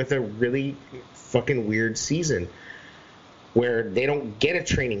dealing with a really fucking weird season where they don't get a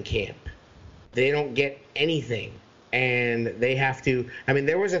training camp, they don't get anything, and they have to. I mean,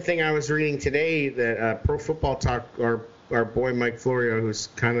 there was a thing I was reading today that Pro Football Talk, our boy Mike Florio, who's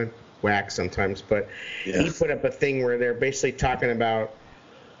kind of whack sometimes, but he put up a thing where they're basically talking about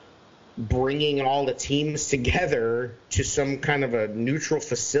bringing all the teams together to some kind of a neutral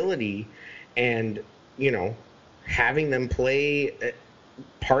facility and, having them play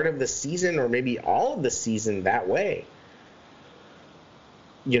part of the season or maybe all of the season that way.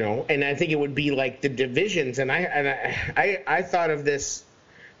 And I think it would be like the divisions. And I thought of this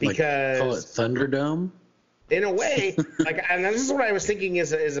because. Call it Thunderdome? In a way, and this is what I was thinking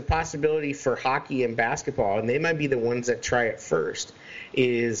is a possibility for hockey and basketball, and they might be the ones that try it first,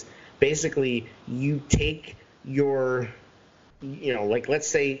 is basically you take your, let's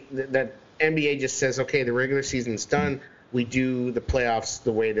say that NBA just says, okay, the regular season's done, we do the playoffs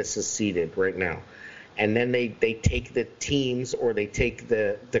the way this is seeded right now. And then they take the teams or they take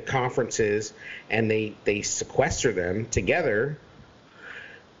the conferences and they sequester them together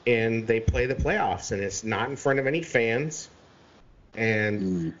and they play the playoffs. And it's not in front of any fans.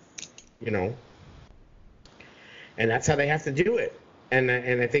 And, and that's how they have to do it. And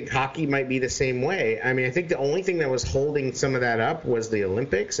I think hockey might be the same way. I mean, I think the only thing that was holding some of that up was the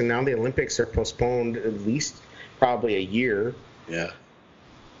Olympics. And now the Olympics are postponed at least probably a year. Yeah.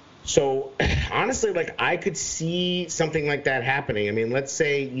 So, honestly, I could see something like that happening. I mean, let's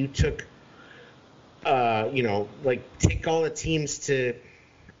say you took, take all the teams to,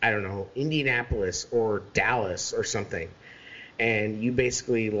 I don't know, Indianapolis or Dallas or something, and you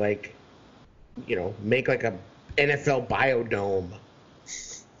basically, make a NFL biodome.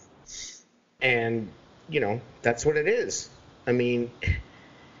 And, that's what it is. I mean...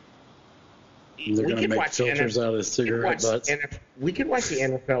 They're going to make filters out of cigarette butts. We could watch the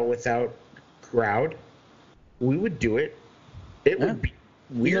NFL without crowd. We would do it. It would be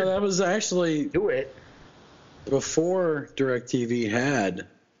weird. That was actually do it before DirecTV had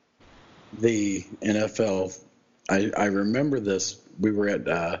the NFL. I remember this. We were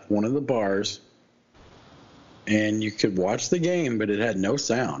at one of the bars, and you could watch the game, but it had no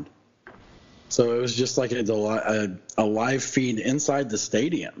sound. So it was just like a live feed inside the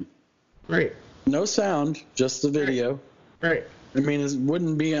stadium. Right. No sound, just the video. Right. I mean, it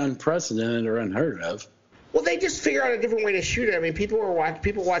wouldn't be unprecedented or unheard of. Well, they just figure out a different way to shoot it. I mean, people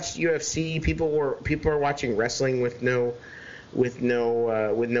watched UFC. People are watching wrestling with no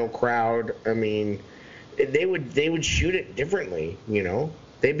crowd. I mean, they would shoot it differently.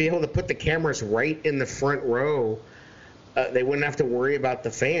 They'd be able to put the cameras right in the front row. They wouldn't have to worry about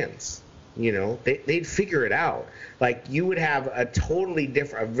the fans. They'd figure it out. You would have a totally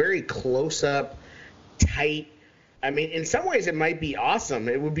different, a very close-up, tight. I mean, in some ways it might be awesome.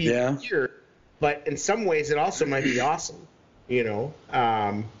 It would be weird, but in some ways it also might be awesome. Hear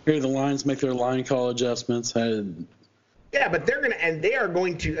the lines, make their line call adjustments. Yeah, but they are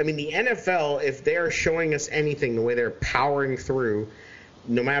going to. I mean, the NFL, if they're showing us anything, the way they're powering through,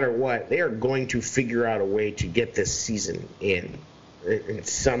 no matter what, they are going to figure out a way to get this season in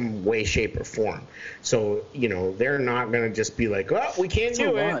some way, shape, or form. So, they're not going to just be like, well, we can't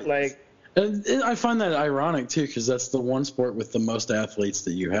do it. And I find that ironic, too, because that's the one sport with the most athletes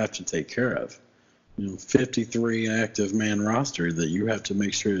that you have to take care of. 53 active man roster that you have to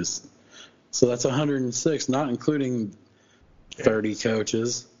make sure is. So that's 106, not including 30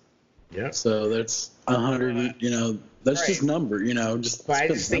 coaches. Yeah. So that's 100, that's right. Just number, just. But I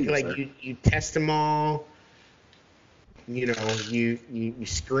just think, you test them all. You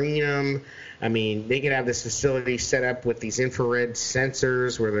screen them. I mean, they could have this facility set up with these infrared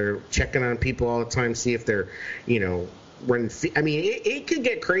sensors where they're checking on people all the time, see if they're, running. I mean, it could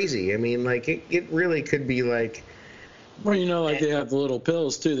get crazy. I mean, it really could be like. Well, they have the little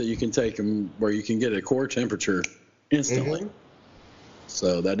pills too that you can take them where you can get a core temperature instantly. Mm-hmm.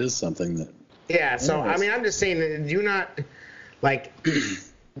 So that is something that. Yeah. So I mean, I'm just saying that do not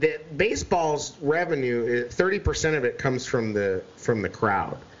The baseball's revenue, 30% of it comes from the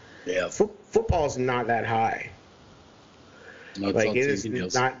crowd. Yeah. Football's not that high. No, it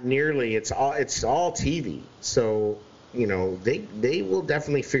is not nearly. It's all TV. So they will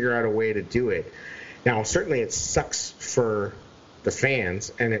definitely figure out a way to do it. Now, certainly, it sucks for the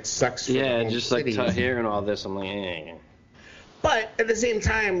fans, and it sucks for the just cities. hearing all this, I'm like, But at the same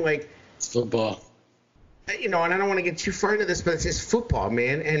time, it's football. And I don't want to get too far into this, but it's just football,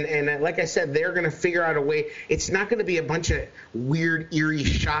 man. And like I said, they're going to figure out a way. It's not going to be a bunch of weird, eerie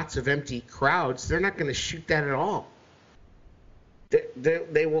shots of empty crowds. They're not going to shoot that at all.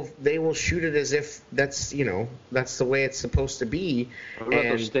 They will shoot it as if that's the way it's supposed to be. What about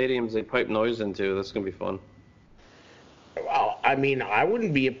those stadiums they pipe noise into? That's going to be fun. Well, I mean, I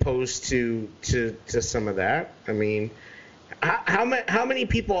wouldn't be opposed to some of that. I mean. How many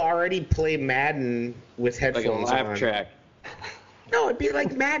people already play Madden with headphones on? Like a laugh track. No, it'd be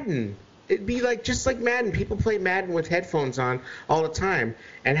like Madden. It'd be just like Madden. People play Madden with headphones on all the time.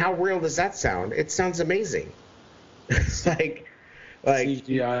 And how real does that sound? It sounds amazing. It's like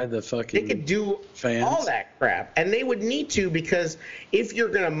CGI, the fucking they could do fans. All that crap, and they would need to, because if you're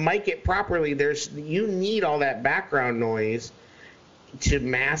gonna mic it properly, you need all that background noise to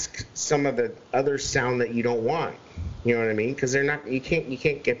mask some of the other sound that you don't want. You know what I mean? Because you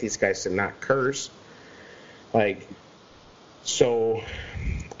can't get these guys to not curse. Like, so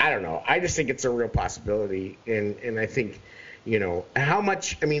I don't know. I just think it's a real possibility, and I think, how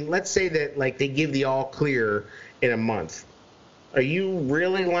much. I mean, let's say that like they give the all clear in a month. Are you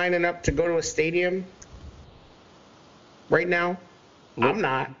really lining up to go to a stadium right now? Nope. I'm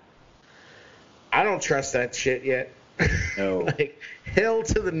not. I don't trust that shit yet. No. Like, hell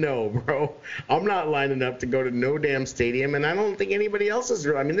to the no, bro. I'm not lining up to go to no damn stadium, and I don't think anybody else is.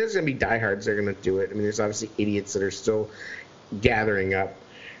 I mean, there's going to be diehards that are going to do it. I mean, there's obviously idiots that are still gathering up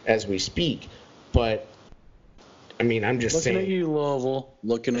as we speak. But, I mean, I'm just saying. Looking at you, Louisville.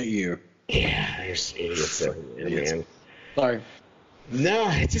 Looking at you. Yeah, there's idiots out here, man. Sorry. No,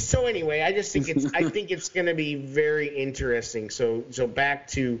 just so anyway, I just think it's going to be very interesting. So back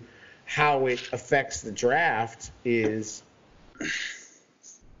to how it affects the draft is,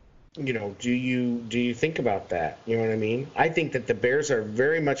 do you think about that? You know what I mean? I think that the Bears are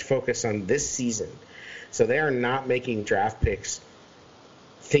very much focused on this season. So they are not making draft picks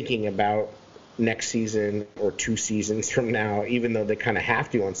thinking about next season or 2 seasons from now, even though they kind of have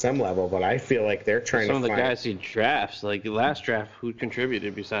to on some level. But I feel like they're trying to find... Some of the guys he drafts, like last draft, who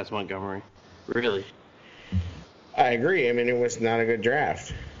contributed besides Montgomery? Really? I agree. I mean, it was not a good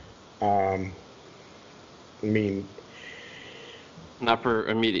draft. I mean... Not for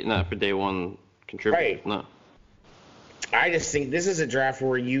day one contributors. Right. No. I just think this is a draft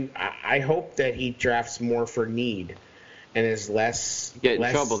where I hope that he drafts more for need and is less... Get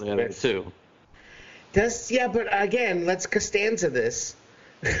in trouble there, too. But again, let's Costanza this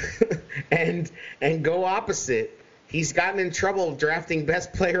and go opposite. He's gotten in trouble drafting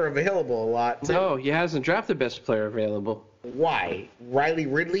best player available a lot, too. No, he hasn't drafted best player available. Why? Riley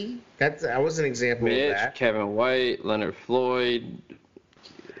Ridley? That was an example Mitch, of that. Kevin White, Leonard Floyd.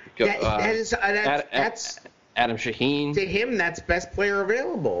 That's Adam Shaheen. To him, that's best player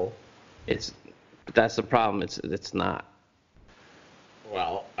available. But that's the problem. It's not.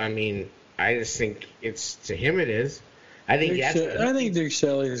 Well, I mean, I just think to him it is. I think Duke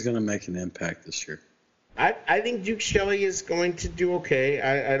Shelley is going to make an impact this year. I think Duke Shelley is going to do okay.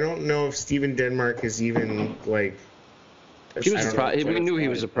 I don't know if Steven Denmark is even like. We knew he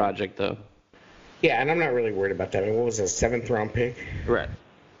was a project, though. Yeah, and I'm not really worried about that. I mean, what was it, a 7th round pick? Right.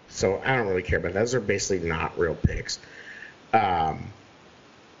 So I don't really care about that. Those are basically not real picks. Some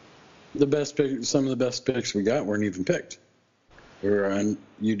of the best picks we got weren't even picked. We were on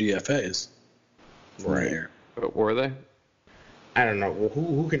UDFAs. Right here. But were they? I don't know. Well,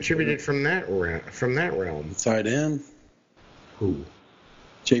 who contributed from that realm? Tight end. Who?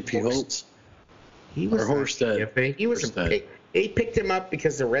 J.P. Holtz. He was Horsted. He was a pick. They picked him up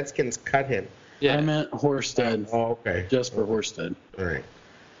because the Redskins cut him. Yeah. I meant Horsted. Oh, okay. Just for Horsted. All right.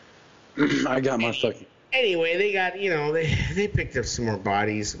 I got my fucking. Anyway, they got they picked up some more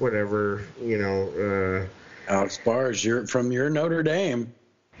bodies. Whatever. Alex Bars, you're from your Notre Dame.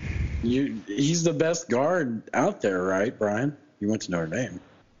 He's the best guard out there, right, Brian? You went to Notre Dame.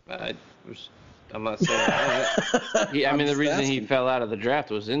 I'm not saying that. The reason he fell out of the draft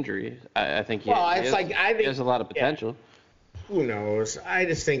was injury. I think he has a lot of potential. Yeah. Who knows? I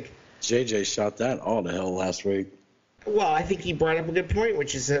just think JJ shot that all to hell last week. Well, I think he brought up a good point,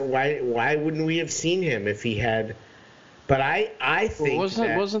 which is that why wouldn't we have seen him if he had? But I think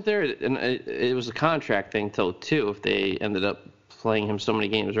wasn't there? And it was a contract thing too. If they ended up playing him so many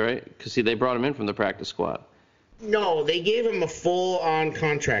games, right? Because they brought him in from the practice squad. No, they gave him a full-on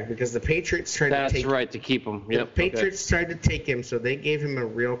contract because the Patriots tried to take him. That's right, to keep him. Yep. The Patriots tried to take him, so they gave him a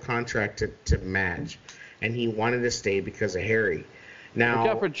real contract to match, and he wanted to stay because of Harry. Now,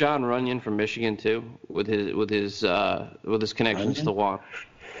 look out for John Runyon from Michigan too, with his connections to Juan.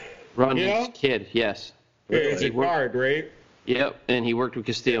 Runyon's kid, yes. Yeah, it's a guard, right? Yep, and he worked with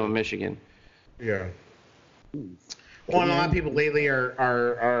Castillo in Michigan. Yeah. Well, and a lot of people lately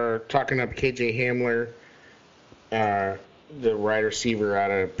are talking up KJ Hamler, the wide receiver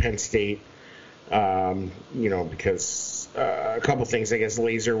out of Penn State. Because a couple things. I guess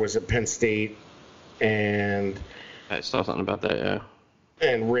Laser was at Penn State, and I saw something about that. Yeah.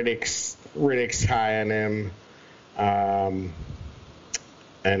 And Riddick's high on him.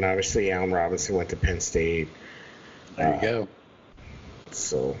 And obviously Allen Robinson went to Penn State. There you go.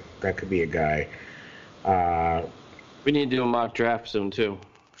 So that could be a guy. We need to do a mock draft soon too.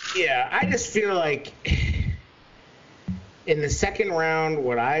 Yeah, I just feel like in the second round,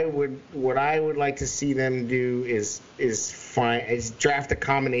 what I would like to see them do is draft a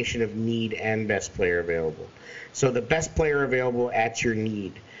combination of need and best player available. So the best player available at your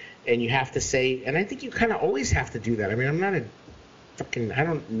need, and you have to say, and I think you kind of always have to do that. I mean, I'm not a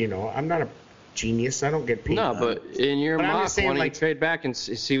genius. I don't get paid. No, but in your mock, why don't you trade back and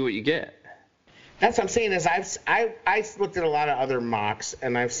see what you get? That's what I'm saying is I've looked at a lot of other mocks,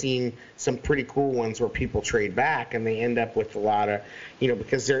 and I've seen some pretty cool ones where people trade back, and they end up with a lot of,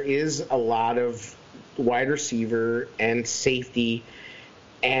 because there is a lot of wide receiver and safety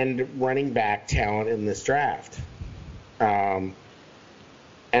and running back talent in this draft. And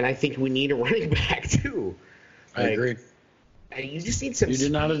I think we need a running back too. I agree. You just need some. You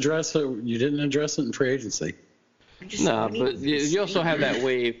did not address it. You didn't address it in free agency. No, but you also have that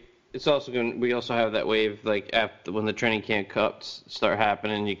wave. It's also going. We also have that wave like after when the training camp cuts start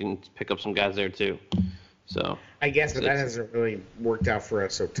happening, you can pick up some guys there too. So I guess, but that hasn't really worked out for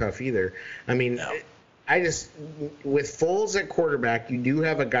us so tough either. I mean, no. I just with Foles at quarterback, you do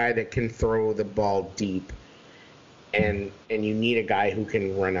have a guy that can throw the ball deep, and you need a guy who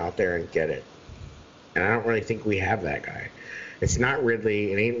can run out there and get it. And I don't really think we have that guy. It's not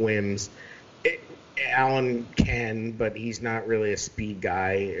Ridley. It ain't Wims. Allen can, but he's not really a speed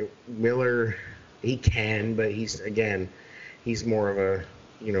guy. Miller, he can, but he's more of a,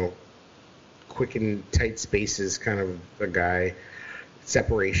 quick and tight spaces kind of a guy.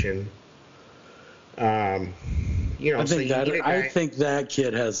 Separation. I think that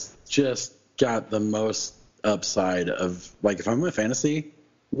kid has just got the most upside of, like, if I'm in a fantasy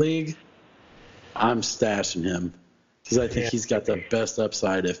league, I'm stashing him because I think he's got the best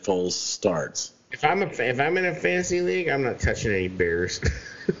upside if Foles starts. If I'm in a fantasy league, I'm not touching any Bears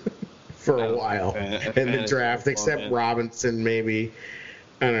for a while in the draft, except Robinson maybe.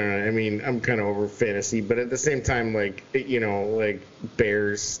 I don't know. I mean, I'm kind of over fantasy, but at the same time, like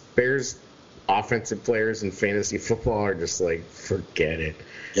Bears offensive players in fantasy football are just like, forget it.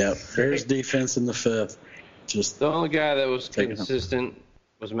 Yep. Bears defense in the fifth. Just the only guy that was consistent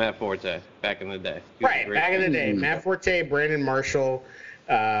was Matt Forte back in the day. Right, back in the day. Matt Forte, Brandon Marshall,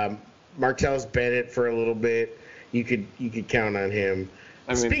 Martellus Bennett for a little bit. You could count on him.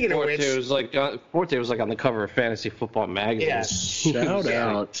 I mean, Speaking Forte of which, Forte was like on the cover of Fantasy Football magazine. Yeah. Shout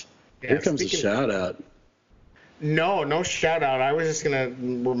out. Here comes a shout out. No shout out. I was just gonna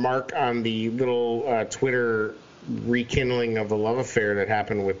remark on the little Twitter rekindling of the love affair that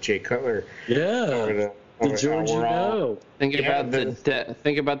happened with Jay Cutler. Yeah. The George Think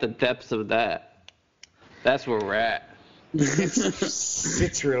about the depths of that. That's where we're at.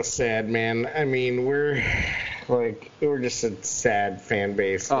 It's real sad, man. I mean, we're just a sad fan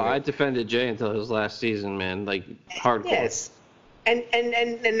base. Oh, I defended Jay until his last season, man. Like hardcore. Yes. And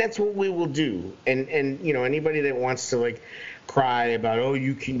that's what we will do. And anybody that wants to like cry about,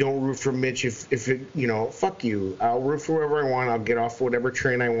 don't root for Mitch if it, fuck you. I'll root for whoever I want. I'll get off whatever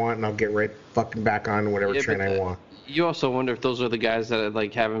train I want, and I'll get right fucking back on whatever train I want. You also wonder if those are the guys that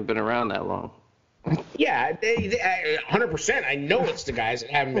like haven't been around that long. Yeah, 100%. I know it's the guys that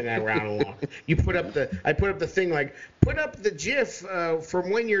haven't been around long. I put up the thing like, put up the GIF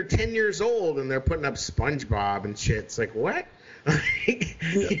from when you're 10 years old, and they're putting up SpongeBob and shit. It's like, what?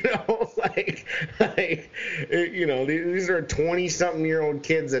 These are 20-something-year-old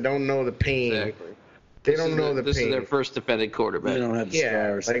kids that don't know the pain. Exactly. They don't know the pain. This is their first defended quarterback. They don't have the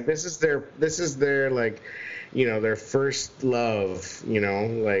scars. Like this is their like, their first love.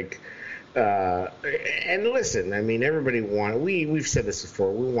 And listen, I mean, everybody we've said this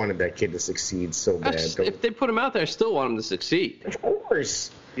before. We wanted that kid to succeed so bad. If they put him out there, I still want him to succeed. Of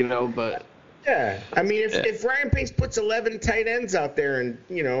course. But. Yeah, I mean, if Ryan Pace puts 11 tight ends out there and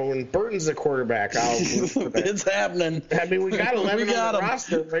and Burton's the quarterback, it's happening. I mean, we got 11 on the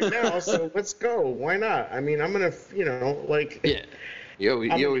roster right now, so let's go. Why not? I mean, I'm gonna, Yeah. You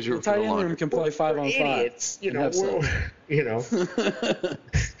always root for the tight end can play 5-on-5. Idiots,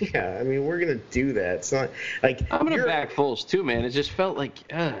 yeah, I mean, we're gonna do that. It's not like I'm gonna back Foles too, man. It just felt like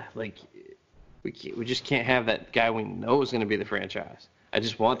we just can't have that guy we know is gonna be the franchise. I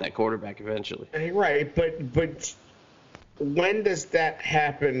just want that quarterback eventually. Right, but when does that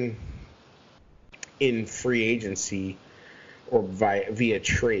happen in free agency or via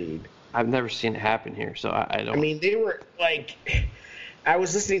trade? I've never seen it happen here, so I don't. I mean, they were like, I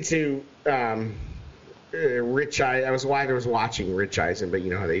was listening to Rich Eisen. I was watching Rich Eisen, but you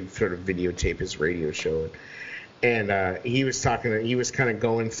know how they sort of videotape his radio show, and he was talking. He was kind of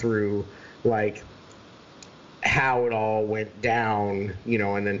going through like how it all went down,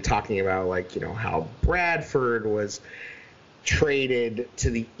 and then talking about like, how Bradford was traded to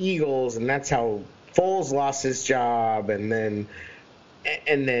the Eagles, and that's how Foles lost his job, and then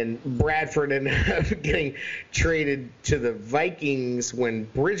Bradford ended up getting traded to the Vikings when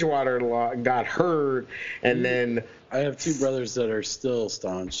Bridgewater got hurt, and then I have two brothers that are still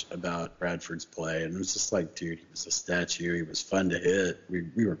staunch about Bradford's play, and it's just like, dude, he was a statue. He was fun to hit.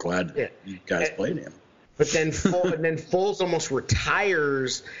 We were glad you guys played him. but then Foles almost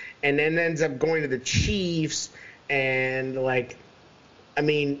retires and then ends up going to the Chiefs, and like, I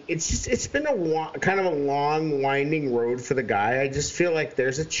mean, it's been kind of a long, winding road for the guy. I just feel like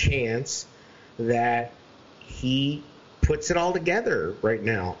there's a chance that he puts it all together right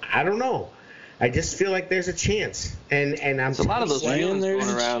now. I don't know. I just feel like there's a chance, and I'm. It's a lot of those feelings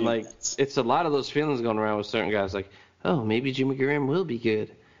going around. Like, it's a lot of those feelings going around with certain guys. Like, oh, maybe Jimmy Graham will be good.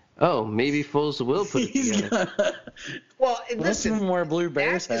 Oh, maybe Foles will put it together. Well, let's listen, more Blue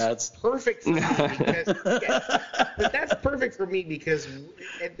Bears hats. Perfect for me because but that's perfect for me because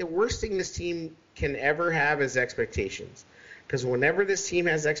the worst thing this team can ever have is expectations. Because whenever this team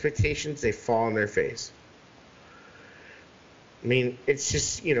has expectations, they fall on their face. I mean, it's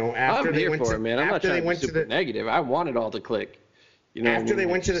just, after I'm they here went for to, it, man. I'm not trying to be super negative. I want it all to click. After they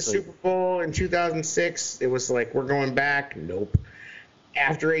went to the Super Bowl in 2006, it was like, we're going back. Nope.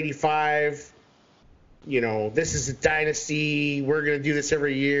 After 85, this is a dynasty. We're going to do this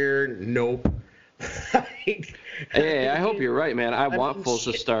every year. Nope. Hey, I hope you're right, man. I want Foles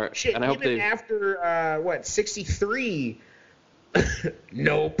to start. And I hope even after, 63,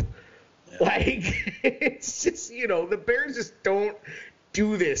 nope. Like, it's just, the Bears just don't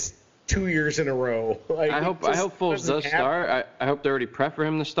do this 2 years in a row. Like, I hope Foles does start. I hope they're already prepped for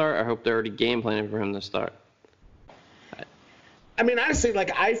him to start. I hope they're already game planning for him to start. I mean, honestly,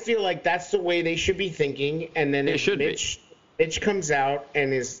 like, I feel like that's the way they should be thinking. And then Mitch comes out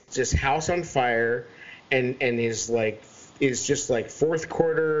and is just house on fire and is just like fourth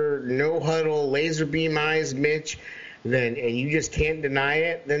quarter, no huddle, laser beam eyes Mitch, and you just can't deny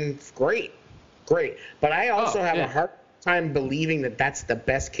it, then great. But I also have a hard time believing that that's the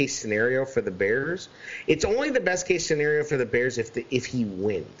best case scenario for the Bears. It's only the best case scenario for the Bears if he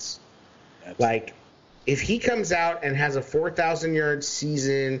wins. Like, if he comes out and has a 4,000-yard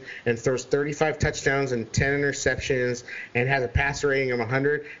season and throws 35 touchdowns and 10 interceptions and has a passer rating of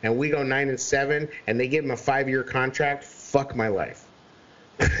 100, and we go 9-7, and they give him a 5-year contract, fuck my life.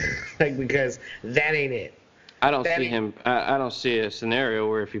 Because that ain't it. I don't see him. I don't see a scenario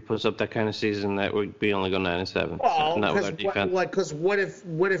where if he puts up that kind of season that would be only go 9-7. Well, not with our defense. Because what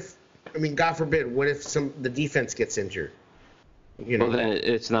if? I mean, God forbid, what if the defense gets injured? Well, then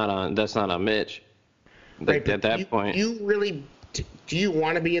it's not on. That's not on Mitch. Right, at that point, do you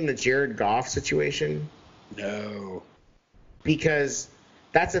want to be in the Jared Goff situation? No. Because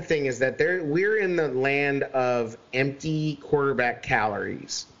that's the thing is that we're in the land of empty quarterback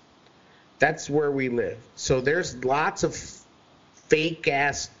calories. That's where we live. So there's lots of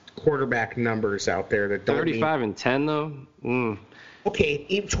fake-ass quarterback numbers out there that don't 35 and 10, though? Okay,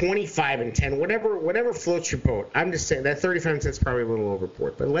 25-10, whatever floats your boat. I'm just saying that 35 and 10 is probably a little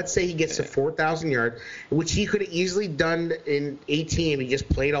overboard. But let's say he gets to 4,000 yards, which he could have easily done in 18 if he just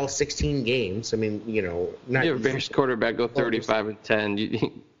played all 16 games. I mean, not. Your Bears quarterback go 35 and 10.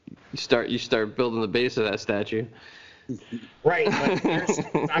 You start building the base of that statue. Right,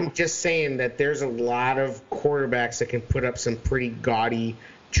 but I'm just saying that there's a lot of quarterbacks that can put up some pretty gaudy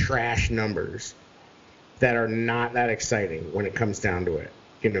trash numbers that are not that exciting when it comes down to it.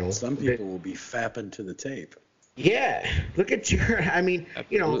 Some people will be fapping to the tape. Yeah, look at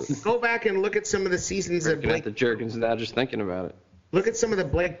go back and look at some of the seasons that Blake. The Jerkins now just thinking about it. Look at some of the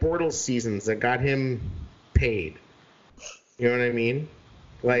Blake Bortles seasons that got him paid. You know what I mean?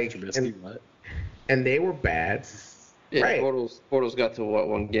 Like, and they were bad. Yeah, right. Bortles got to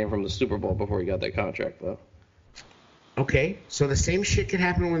one game from the Super Bowl before he got that contract, though. Okay, so the same shit could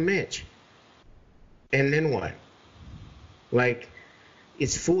happen with Mitch. And then what? Like,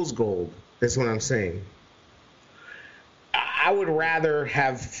 it's fool's gold. That's what I'm saying. I would rather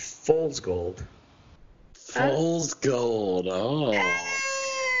have Foles gold. Foles gold. Oh.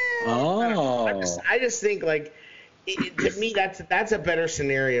 I just think, like, to me, that's a better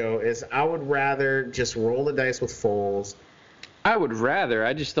scenario. Is I would rather just roll the dice with Foles. I would rather.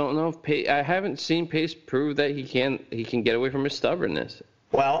 I just don't know if I haven't seen Pace prove that he can get away from his stubbornness.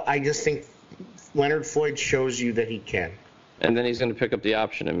 Well, I just think Leonard Floyd shows you that he can. And then he's going to pick up the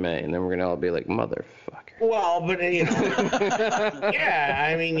option in May, and then we're going to all be like, motherfucker. Well, but, yeah,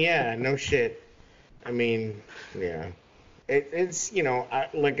 I mean, yeah, no shit. I mean, yeah. It's,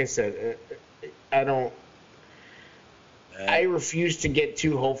 like I said, I refuse to get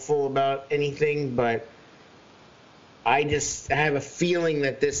too hopeful about anything, but I have a feeling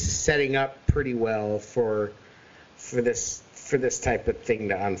that this is setting up pretty well for this type of thing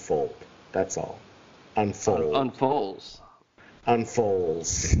to unfold. That's all. Unfolds.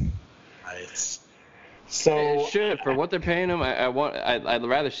 Nice. So it should, for what they're paying him, I'd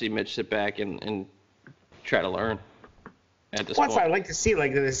rather see Mitch sit back and try to learn. at this Well, point. I'd like to see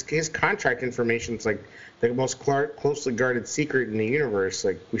like his contract information is like the most closely guarded secret in the universe.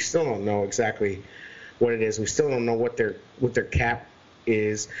 Like we still don't know exactly what it is. We still don't know what their cap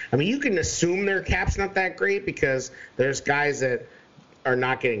is. I mean, you can assume their cap's not that great because there's guys that are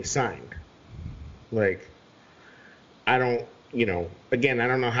not getting signed. Like, I don't, again, I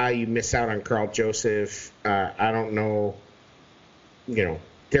don't know how you miss out on Carl Joseph. I don't know,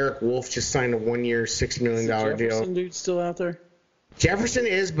 Derek Wolfe just signed a 1-year, $6 million deal. Jefferson dude still out there? Jefferson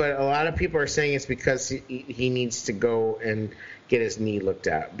is, but a lot of people are saying it's because he needs to go and get his knee looked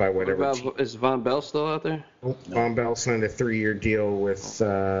at by whatever team. Is Von Bell still out there? Von Bell signed a 3-year deal with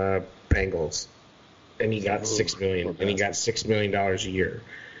Bengals, and he got $6 million, and he got $6 million a year.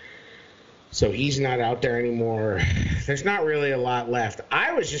 So he's not out there anymore. There's not really a lot left.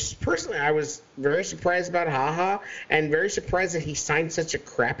 I was very surprised about HaHa, and very surprised that he signed such a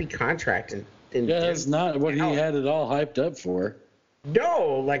crappy contract. That's not what he had it all hyped up for.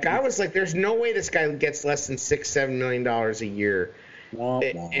 No, I was like, there's no way this guy gets less than $6-7 million a year.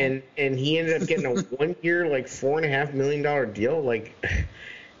 And he ended up getting a 1-year, $4.5 million deal.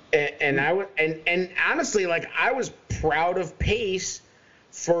 And honestly, I was proud of Pace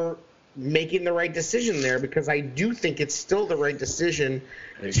for making the right decision there, because I do think it's still the right decision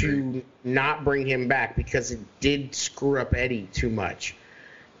to not bring him back, because it did screw up Eddie too much.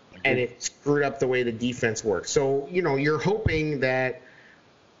 And it screwed up the way the defense worked. So, you're hoping that,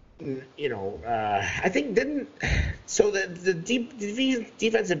 I think the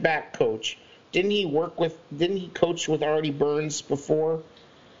defensive back coach, didn't he coach with Artie Burns before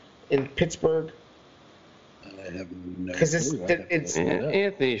in Pittsburgh? I have no Because clue.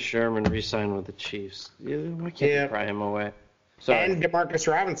 Anthony Sherman re-signed with the Chiefs. Why can't you pry him away? Sorry. And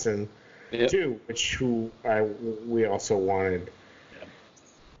Demarcus Robinson, too, who we also wanted.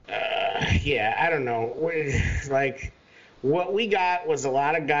 I don't know. What we got was a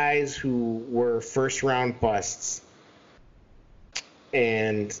lot of guys who were first-round busts,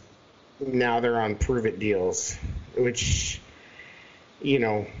 and now they're on prove-it deals, which,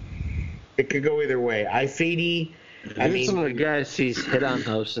 it could go either way. Some of the guys he's hit on,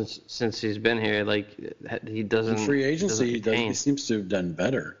 though, since he's been here, he doesn't. In free agency, he seems to have done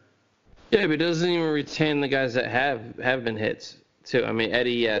better. Yeah, but he doesn't even retain the guys that have been hits, too. I mean,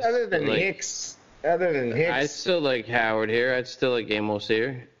 Eddie, yes. Other than Hicks. I still like Howard here. I'd still like Amos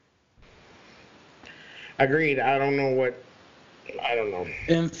here. Agreed. I don't know.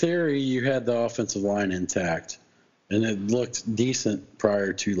 In theory, you had the offensive line intact, and it looked decent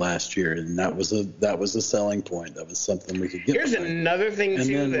prior to last year, and that was a selling point. That was something we could get. Here's another thing, and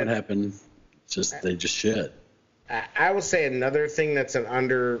too. And then what happened? They just shit. I will say another thing that's an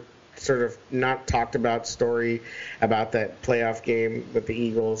under sort of not talked about story about that playoff game with the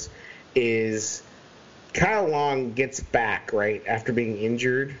Eagles is Kyle Long gets back, right, after being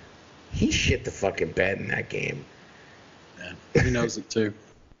injured. He shit the fucking bed in that game. Yeah, he knows it too.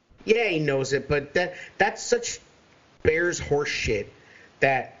 Yeah, he knows it, but that's such Bears horse shit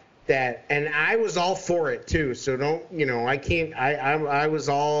that and I was all for it too. So don't, I can't. I was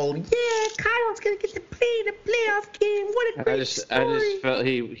all, Kyle's gonna get to play in a playoff game. What a great story. I just felt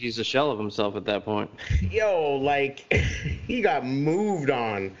he's a shell of himself at that point. He got moved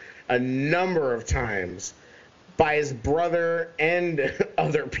on a number of times by his brother and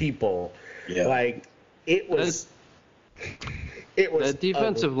other people. Yeah. It was. That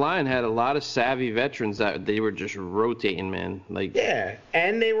defensive line had a lot of savvy veterans that they were just rotating, man.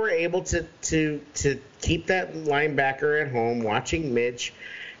 And they were able to keep that linebacker at home, watching Mitch,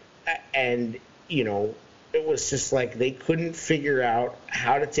 and it was just they couldn't figure out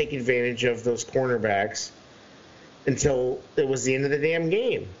how to take advantage of those cornerbacks until it was the end of the damn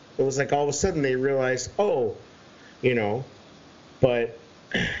game. It was all of a sudden they realized, but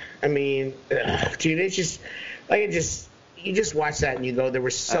I mean, dude, it's just you just watch that and you go, there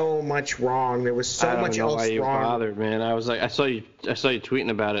was so much wrong. There was so much else wrong. I don't know why you bothered, man. I was I saw you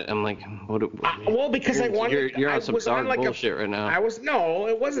tweeting about it. I'm like, what well, because I wanted. You're on some dark bullshit right now. No,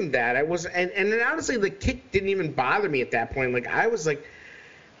 it wasn't that. I was, and then honestly, the kick didn't even bother me at that point. I was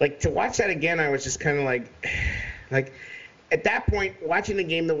like to watch that again. I was just kind of like at that point, watching the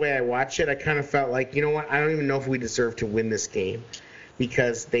game the way I watched it, I kind of felt like, you know what? I don't even know if we deserve to win this game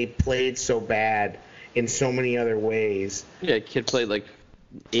because they played so bad in so many other ways. Yeah, kid played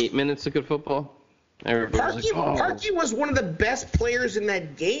 8 minutes of good football. Parkey was one of the best players in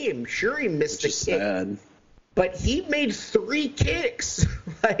that game. Sure, he missed the kick, sad. But he made 3 kicks.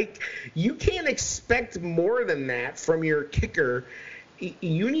 You can't expect more than that from your kicker.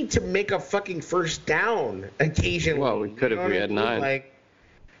 You need to make a fucking first down occasionally. Well, we could if we had 9.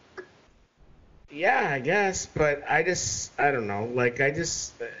 Yeah, I guess, but I don't know. Like, I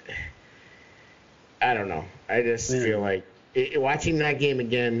don't know. I just feel like watching that game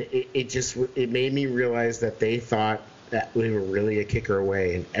again, it made me realize that they thought that we were really a kicker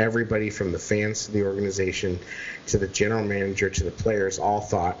away, and everybody from the fans to the organization to the general manager to the players all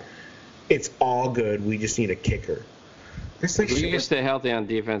thought it's all good. We just need a kicker. If you can stay healthy on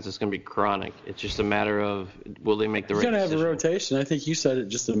defense, it's going to be chronic. It's just a matter of will they make the right decision. You're going to have a rotation. I think you said it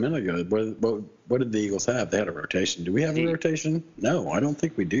just a minute ago. What did the Eagles have? They had a rotation. Do we have a rotation? No, I don't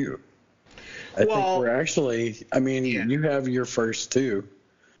think we do. I think we're actually – I mean, you have your first two.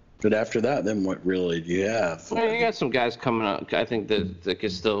 But after that, then what really do you have? Well, you got some guys coming up. I think that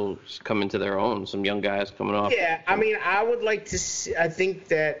could still come into their own. Some young guys coming off. Yeah, I mean, I would like to see –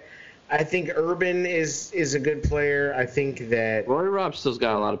 I think Urban is a good player. I think that Roy Robb still's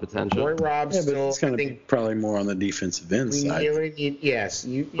got a lot of potential. Roy Robb still. But it's going to be probably more on the defensive end side. Yes,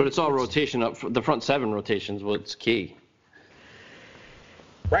 but it's all rotation up. The front seven rotations what's key.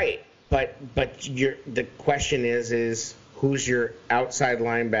 Right, but the question is who's your outside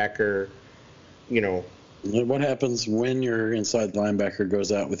linebacker? You know, what happens when your inside linebacker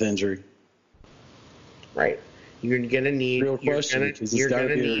goes out with injury? Right. You're going to need... Real question, because he's got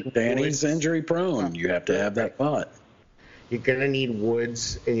to be... Danny's injury prone. You have to have that thought. You're going to need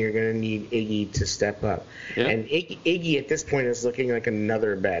Woods, and you're going to need Iggy to step up. Yeah. And Iggy at this point is looking like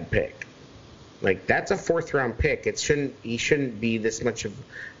another bad pick. Like, that's a fourth-round pick. He shouldn't be this much of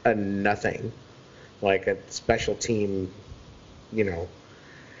a nothing. Like a special team,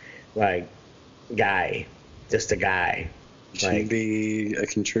 like, guy. Just a guy. He should be a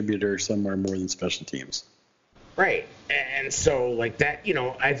contributor somewhere more than special teams. Right, and so like that,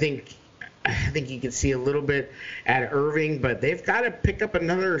 I think you can see a little bit at Irving, but they've got to pick up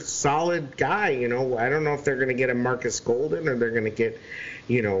another solid guy. I don't know if they're going to get a Marcus Golden or they're going to get,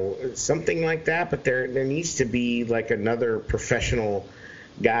 something like that. But there needs to be like another professional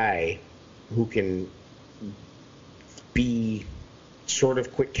guy who can be sort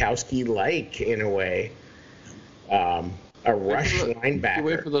of Kwiatkowski-like in a way, a rush linebacker. You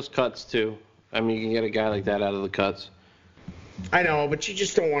wait for those cuts too. I mean, you can get a guy like that out of the cuts. I know, but you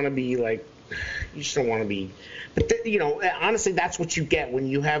just don't want to be like, But honestly, that's what you get when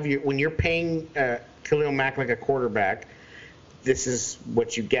you're paying Khalil Mack like a quarterback. This is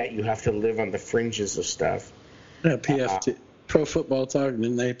what you get. You have to live on the fringes of stuff. Yeah, PFT, Pro Football Talk,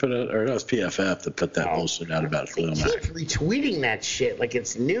 didn't they put out, or that was PFF that put that bullshit out about Khalil Mack. They keep retweeting that shit like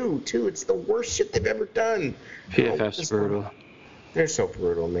it's new too. It's the worst shit they've ever done. PFF's brutal. They're so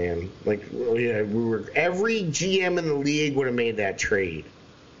brutal, man. Like, every GM in the league would have made that trade.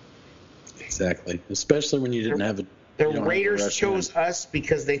 Exactly, especially when you didn't have a. The Raiders chose us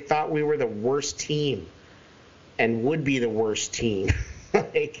because they thought we were the worst team, and would be the worst team.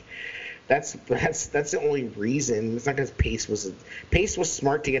 Like, that's the only reason. It's not because Pace was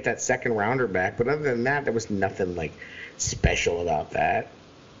smart to get that second rounder back, but other than that, there was nothing like special about that.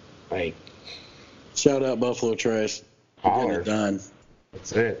 Like, shout out Buffalo Trace. Done.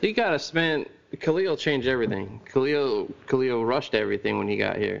 That's it. He got us, man. Khalil changed everything. Khalil rushed everything when he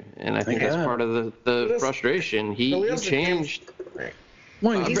got here, and I think that's part of the frustration. He changed.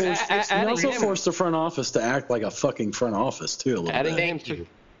 Well, he also forced the front office to act like a fucking front office too. A little bit.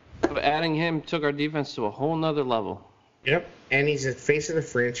 Adding him took our defense to a whole nother level. Yep, and he's the face of the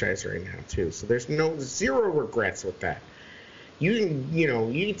franchise right now too. So there's zero regrets with that. You can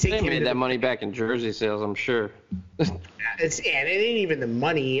take. They made that money back in jersey sales, I'm sure. And it ain't even the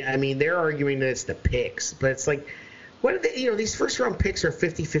money. I mean, they're arguing that it's the picks, but it's like, what are they? These first round picks are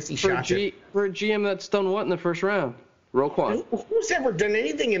 50-50 shots. For a GM that's done what in the first round? Roquan. Who's ever done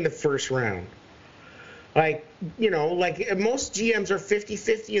anything in the first round? Like most GMs are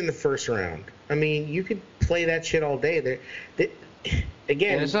 50-50 in the first round. I mean, you could play that shit all day.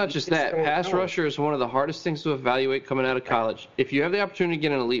 Again, and it's not just that. Pass rusher is one of the hardest things to evaluate coming out of college. If you have the opportunity to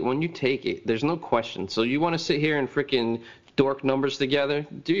get an elite one, you take it. There's no question. So you want to sit here and freaking dork numbers together?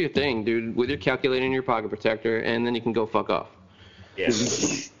 Do your thing, dude, with your calculator and your pocket protector, and then you can go fuck off. Yeah.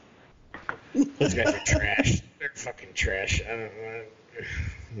 Those guys are trash. They're fucking trash. I don't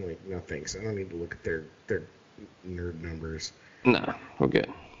know. Like, no thanks. I don't need to look at their nerd numbers. No, we're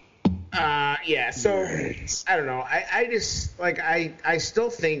good. Yeah, so I don't know. I just I still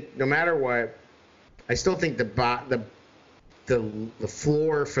think no matter what, I still think the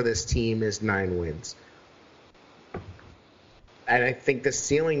floor for this team is 9 wins. And I think the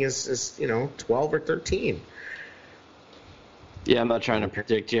ceiling is 12 or 13. Yeah, I'm not trying to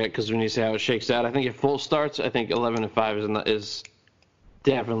predict yet because when you see how it shakes out, I think if Foles starts, I think 11-5 is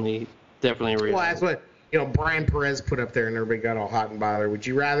definitely real. Well, Brian Perez put up there and everybody got all hot and bothered. Would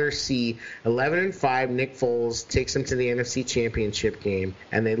you rather see 11-5 Nick Foles takes them to the NFC Championship game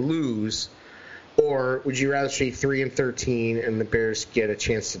and they lose, or would you rather see 3-13 and the Bears get a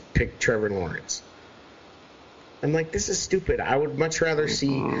chance to pick Trevor Lawrence? I'm like, this is stupid. I would much rather see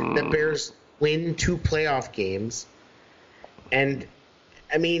the Bears win 2 playoff games. And,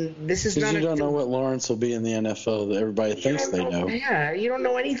 I mean, this is not. You don't know what Lawrence will be in the NFL that everybody thinks they know. Yeah, you don't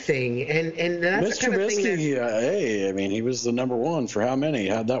know anything. And that's the kind of thing he was the number 1 for how many?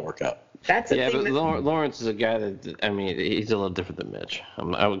 How'd that work out? That's the thing. But Lawrence is a guy that, he's a little different than Mitch.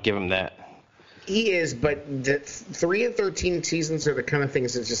 I would give him that. He is, but the 3-13 seasons are the kind of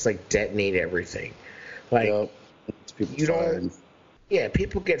things that just, detonate everything.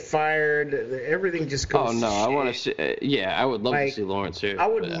 People get fired. Everything just goes. Oh no, I want to see. I would love to see Lawrence here. I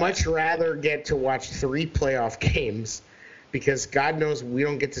would much rather get to watch 3 playoff games, because God knows we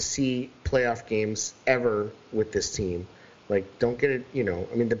don't get to see playoff games ever with this team. Don't get it.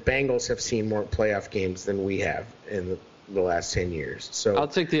 The Bengals have seen more playoff games than we have in the last 10 years. So I'll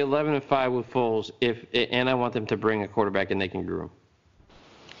take the 11-5 with Foles and I want them to bring a quarterback and they can groom.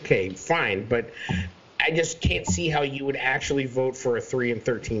 Okay, fine, but I just can't see how you would actually vote for a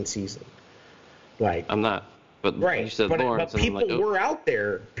 3-13 season. I'm not, but right. You said but, Lawrence. But people were out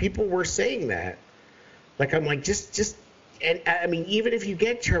there. People were saying that. I'm like, just, and I mean, even if you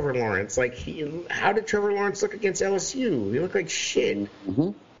get Trevor Lawrence, how did Trevor Lawrence look against LSU? He looked like shit.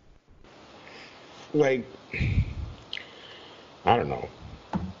 Mm-hmm. I don't know.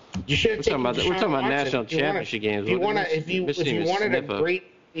 You should have taken. We're talking about national championship games. If you wanted a great.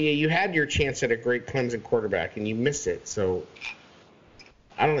 Yeah, you had your chance at a great Clemson quarterback, and you missed it. So,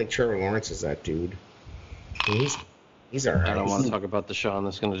 I don't think Trevor Lawrence is that dude. He's all right. I don't want to talk about Deshaun.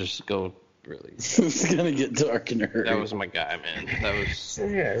 That's going to just go really. It's going to get dark in a hurry. That was my guy, man. That was.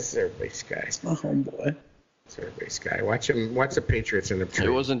 Yeah, it's everybody's guy. It's my homeboy. It's everybody's guy. Watch the Patriots in the trade.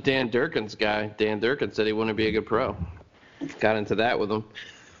 It wasn't Dan Durkin's guy. Dan Durkin said he wouldn't be a good pro. Got into that with him.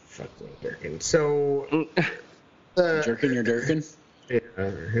 Fuck Durkin. So. Jerkin your Durkin? Yeah,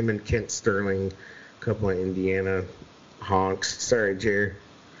 him and Kent Sterling, a couple of Indiana honks. Sorry, Jer.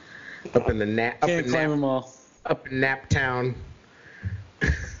 Up in them all. Up in Naptown.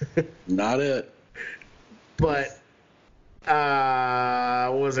 Not it. But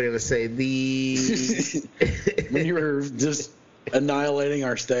what was I going to say? When you were just annihilating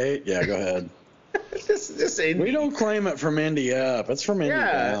our state? Yeah, go ahead. Just we don't claim it from Indy up. It's from Indy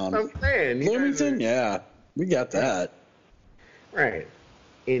down. I'm saying. Bloomington? Yeah, we got that. Right.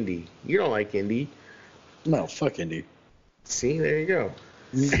 Indy. You don't like Indy. No, fuck Indy. See, there you go.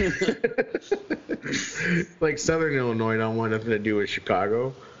 Southern Illinois don't want nothing to do with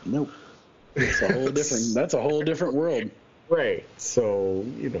Chicago. Nope. It's a whole different. That's a whole different world. Right. So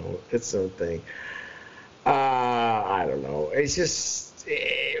it's a thing. I don't know. It's just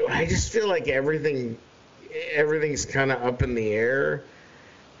I just feel like everything's kind of up in the air,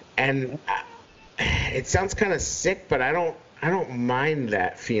 and it sounds kind of sick, but I don't mind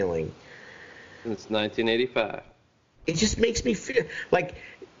that feeling. It's 1985. It just makes me feel like,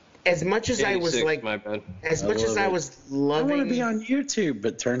 as much as I was like, my bad. as much as I was loving. I want to be on YouTube,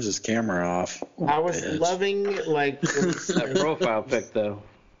 but turns his camera off. I was loving that profile pic though.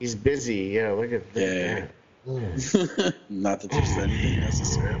 He's busy. Yeah, look at that. Yeah. Not that there's anything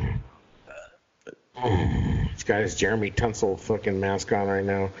necessary. This guy has Jeremy Tunsil fucking mask on right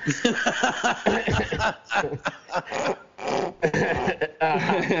now.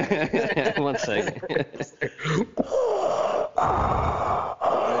 One second.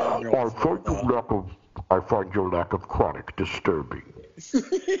 I find your lack of chronic disturbing.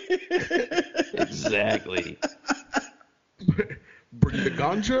 Exactly. Bring the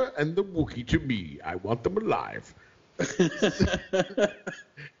ganja and the Wookiee to me. I want them alive.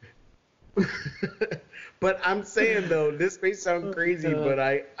 But I'm saying, though, this may sound crazy, but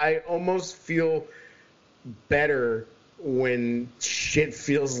I almost feel better when shit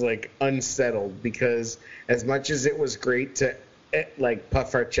feels unsettled, because as much as it was great to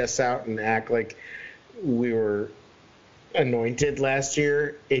puff our chests out and act like we were anointed last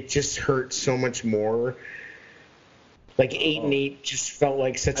year, it just hurt so much more. 8-8 just felt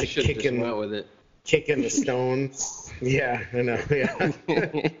like such a kick in the stones. Yeah, I know. Yeah,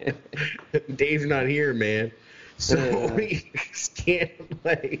 Dave's not here, man. So you just can't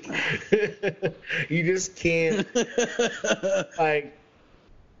you just can't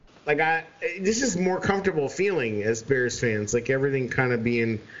this is more comfortable feeling as Bears fans, everything kind of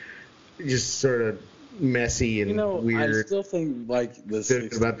being just sort of messy and weird. I still think this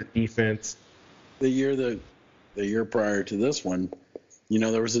about the defense. The year prior to this one,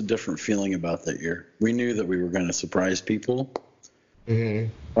 there was a different feeling about that year. We knew that we were going to surprise people.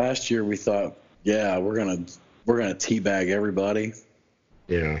 Mm-hmm. Last year we thought, yeah, we're gonna teabag everybody.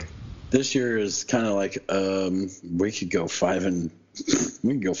 Yeah. This year is kind of like we could go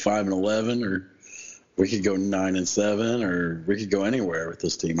 5-11, or we could go 9-7, or we could go anywhere with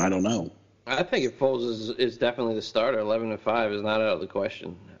this team. I don't know. I think if Foles is definitely the starter, 11-5 is not out of the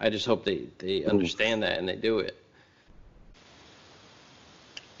question. I just hope they understand that and they do it.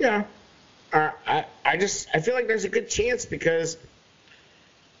 Yeah. I feel like there's a good chance because.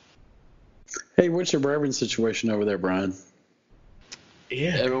 Hey, what's your bourbon situation over there, Brian?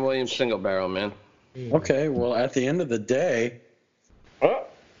 Yeah. Evan Williams single barrel, man. Okay, well, at the end of the day, I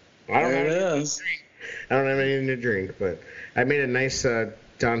don't have anything to drink, but I made a nice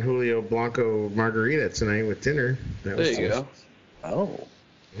Don Julio Blanco margarita tonight with dinner. There you go. Oh.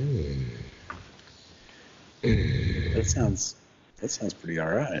 That sounds pretty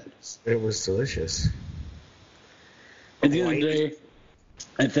all right. It was delicious. At the end of the day,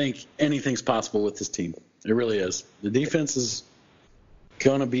 I think anything's possible with this team. It really is. The defense is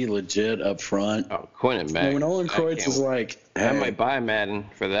going to be legit up front. Oh, Quinn and Mac. When Olin Kreutz is like, hey, I might buy Madden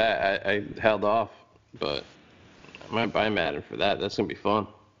for that. I held off, but I might buy Madden for that. That's going to be fun.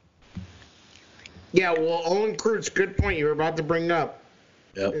 Yeah, well, Olin Kreutz, good point you were about to bring up.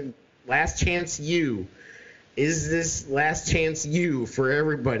 Yep. Last chance you. Is this last chance you for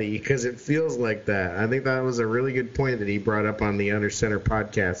everybody? Because it feels like that. I think that was a really good point that he brought up on the Under Center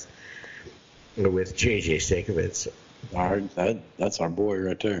podcast with JJ Stakovitz. That's our boy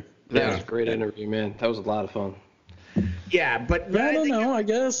right there. That was a great interview, man. That was a lot of fun. Yeah, but I don't know. I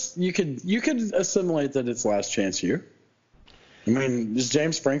guess you could assimilate that it's last chance you. I mean, is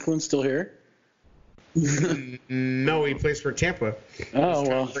James Franklin still here? No, he plays for Tampa. Oh,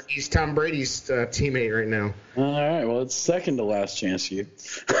 well. He's Tom Brady's teammate right now. All right, well, it's second to last chance you.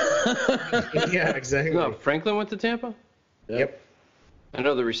 Yeah, exactly. No, Franklin went to Tampa? Yep. I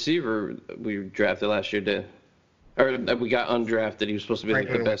know the receiver we drafted last year did. Or we got undrafted. He was supposed to be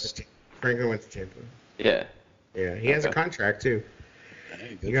like the best. Franklin went to Tampa. Yeah. Yeah, he has a contract, too.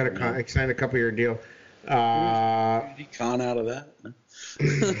 Hey, he signed a couple-year deal. Did he con out of that?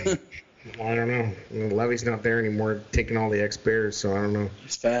 I don't know. Levy's not there anymore, taking all the ex-Bears, so I don't know.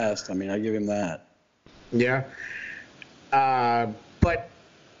 He's fast. I mean, I give him that. Yeah. But,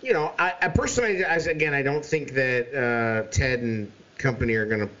 I personally, I don't think that Ted and company are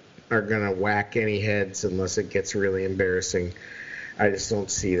gonna whack any heads unless it gets really embarrassing. I just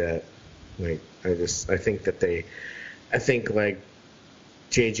don't see that. I think like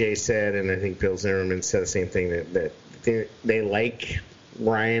JJ said, and I think Bill Zimmerman said the same thing, that they like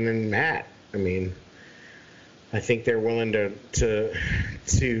Ryan and Matt. I mean, I think they're willing to I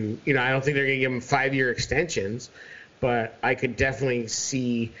don't think they're going to give them 5-year extensions, but I could definitely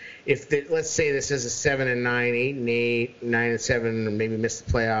see if let's say this is a 7-9, 8-8, 9-7, and maybe miss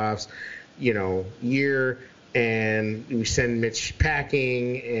the playoffs, year, and we send Mitch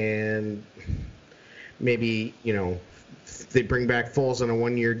packing, and maybe they bring back Foles on a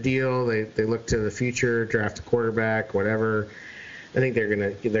 1-year deal. They look to the future, draft a quarterback, whatever. I think they're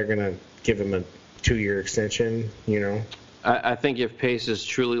gonna give him a 2-year extension. I think if Pace is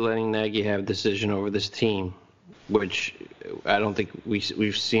truly letting Nagy have decision over this team, which I don't think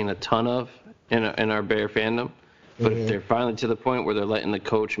we've seen a ton of in our Bear fandom, but if they're finally to the point where they're letting the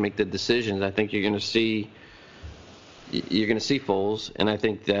coach make the decisions, I think you're gonna see Foles, and I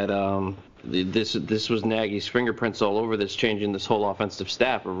think that this was Nagy's fingerprints all over this, changing this whole offensive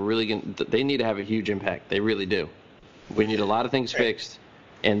staff. They need to have a huge impact. They really do. We need a lot of things fixed,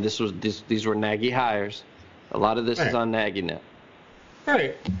 and these were Nagy hires. A lot of this is on Nagy now.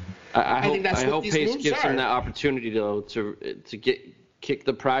 Right. I hope Pace gives him that opportunity though to kick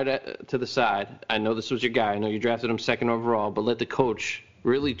the pride to the side. I know this was your guy. I know you drafted him second overall, but let the coach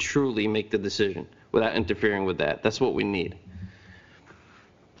really truly make the decision without interfering with that. That's what we need.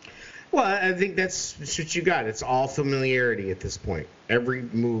 Well, I think that's what you got. It's all familiarity at this point. Every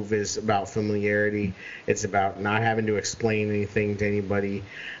move is about familiarity. It's about not having to explain anything to anybody.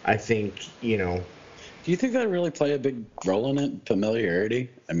 I think, Do you think that really play a big role in it, familiarity?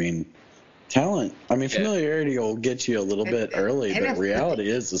 I mean, talent. I mean, familiarity will get you a little bit early, but reality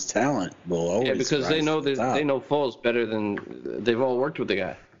is talent will always. Yeah, because they know Foles better than they've all worked with the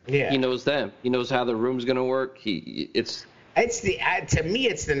guy. Yeah, he knows them. He knows how the room's going to work. To me, it's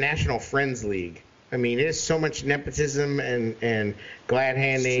the National Friends League. I mean, there's so much nepotism and glad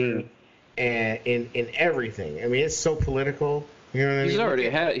handing and in everything. I mean, it's so political. You know what I mean?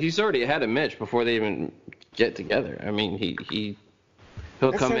 He's already ahead of Mitch before they even get together. I mean,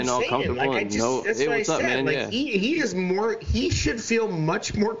 He'll come in all comfortable and know, hey, what's up, man? Like, yeah. He is more. He should feel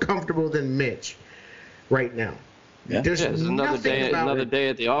much more comfortable than Mitch right now. Yeah. There's another day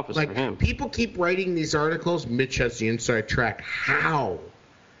at the office for him. People keep writing these articles. Mitch has the inside track. How?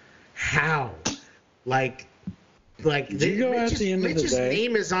 Like Mitch's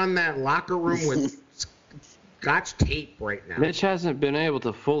name is on that locker room with Scotch tape right now. Mitch hasn't been able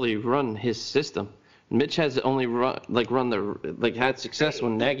to fully run his system. Mitch has only had success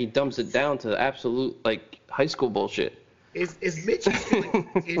when Nagy dumps it down to absolute high school bullshit. If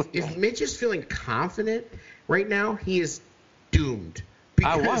Mitch is feeling confident right now, he is doomed.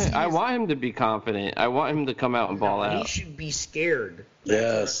 I want him to be confident. I want him to come out and ball out. He should be scared.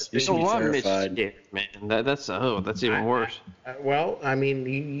 Yes, he should be terrified. Mitch scared, man. That's even worse. Well, I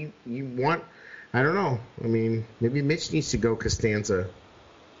mean, you want. I don't know. I mean, maybe Mitch needs to go Costanza.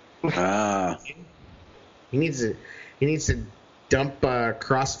 He needs to dump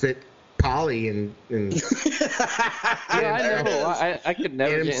CrossFit Polly and I could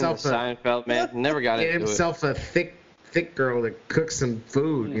never get into Seinfeld, man. Never got into it. Get himself a thick girl that cooks some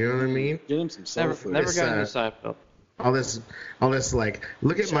food. You know what I mean? Get him some soul food. Never got into Seinfeld. All this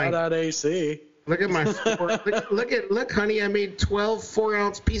look at Shout out AC. Look at my look, honey, I made 12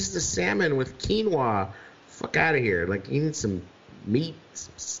 4-ounce pieces of salmon with quinoa. Fuck out of here. Like, you need some meat,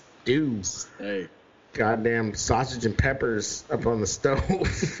 some stew. Hey. Goddamn sausage and peppers up on the stove.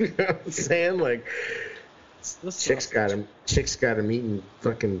 You know what I'm saying? Like, chicks got him eating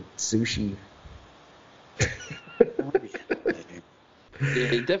fucking sushi. Yeah,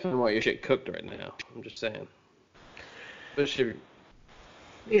 you definitely want your shit cooked right now. I'm just saying. Especially.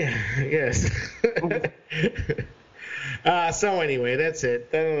 Yeah, I guess. So anyway, that's it.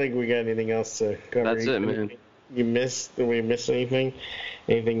 I don't think we got anything else to cover. That's it, man. Did we miss anything?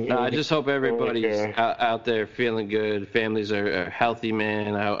 No, I just hope everybody's out there feeling good. Families are healthy,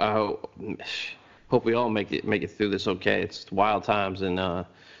 man. I hope we all make it through this okay. It's wild times, and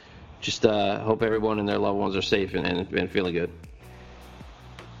just hope everyone and their loved ones are safe and feeling good.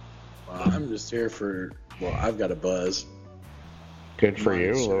 Well, I'm just here for. Well, I've got a buzz. Good for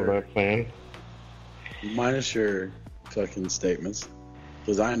you. What about plan? Minus your fucking statements,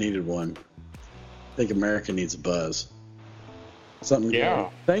 because I needed one. I think America needs a buzz. Something. Yeah.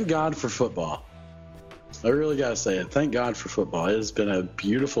 Good. Thank God for football. I really gotta say it. Thank God for football. It has been a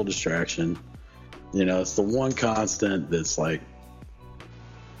beautiful distraction. You know, it's the one constant that's like,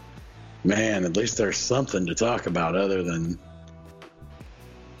 man, at least there's something to talk about other than,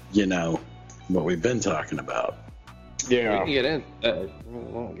 you know, what we've been talking about. Yeah. We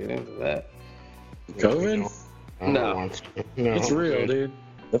won't get into that. COVID? No. It's real, dude.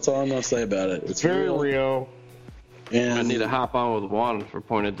 That's all I'm gonna say about it. It's very real. And I need to hop on with Juan for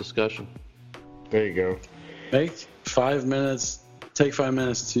point of discussion. There you go. Take 5 minutes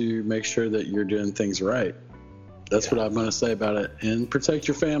to make sure that you're doing things right. That's what I'm going to say about it. And protect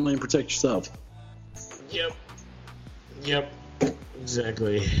your family and protect yourself. Yep.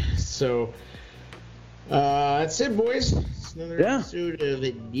 Exactly. So, that's it, boys. It's another episode of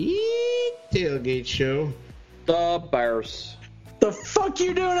the Tailgate Show. The Bears. The fuck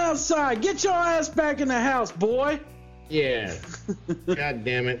you doing outside? Get your ass back in the house, boy. Yeah. God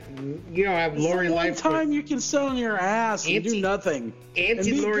damn it. You don't have Lori Lightfoot. One time you can sit on your ass and do nothing.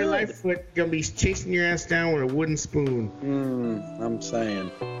 Auntie Lori Lightfoot gonna be chasing your ass down with a wooden spoon. I'm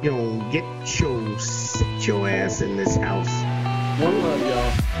saying. Sit your ass in this house. One love,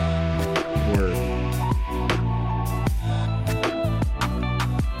 y'all.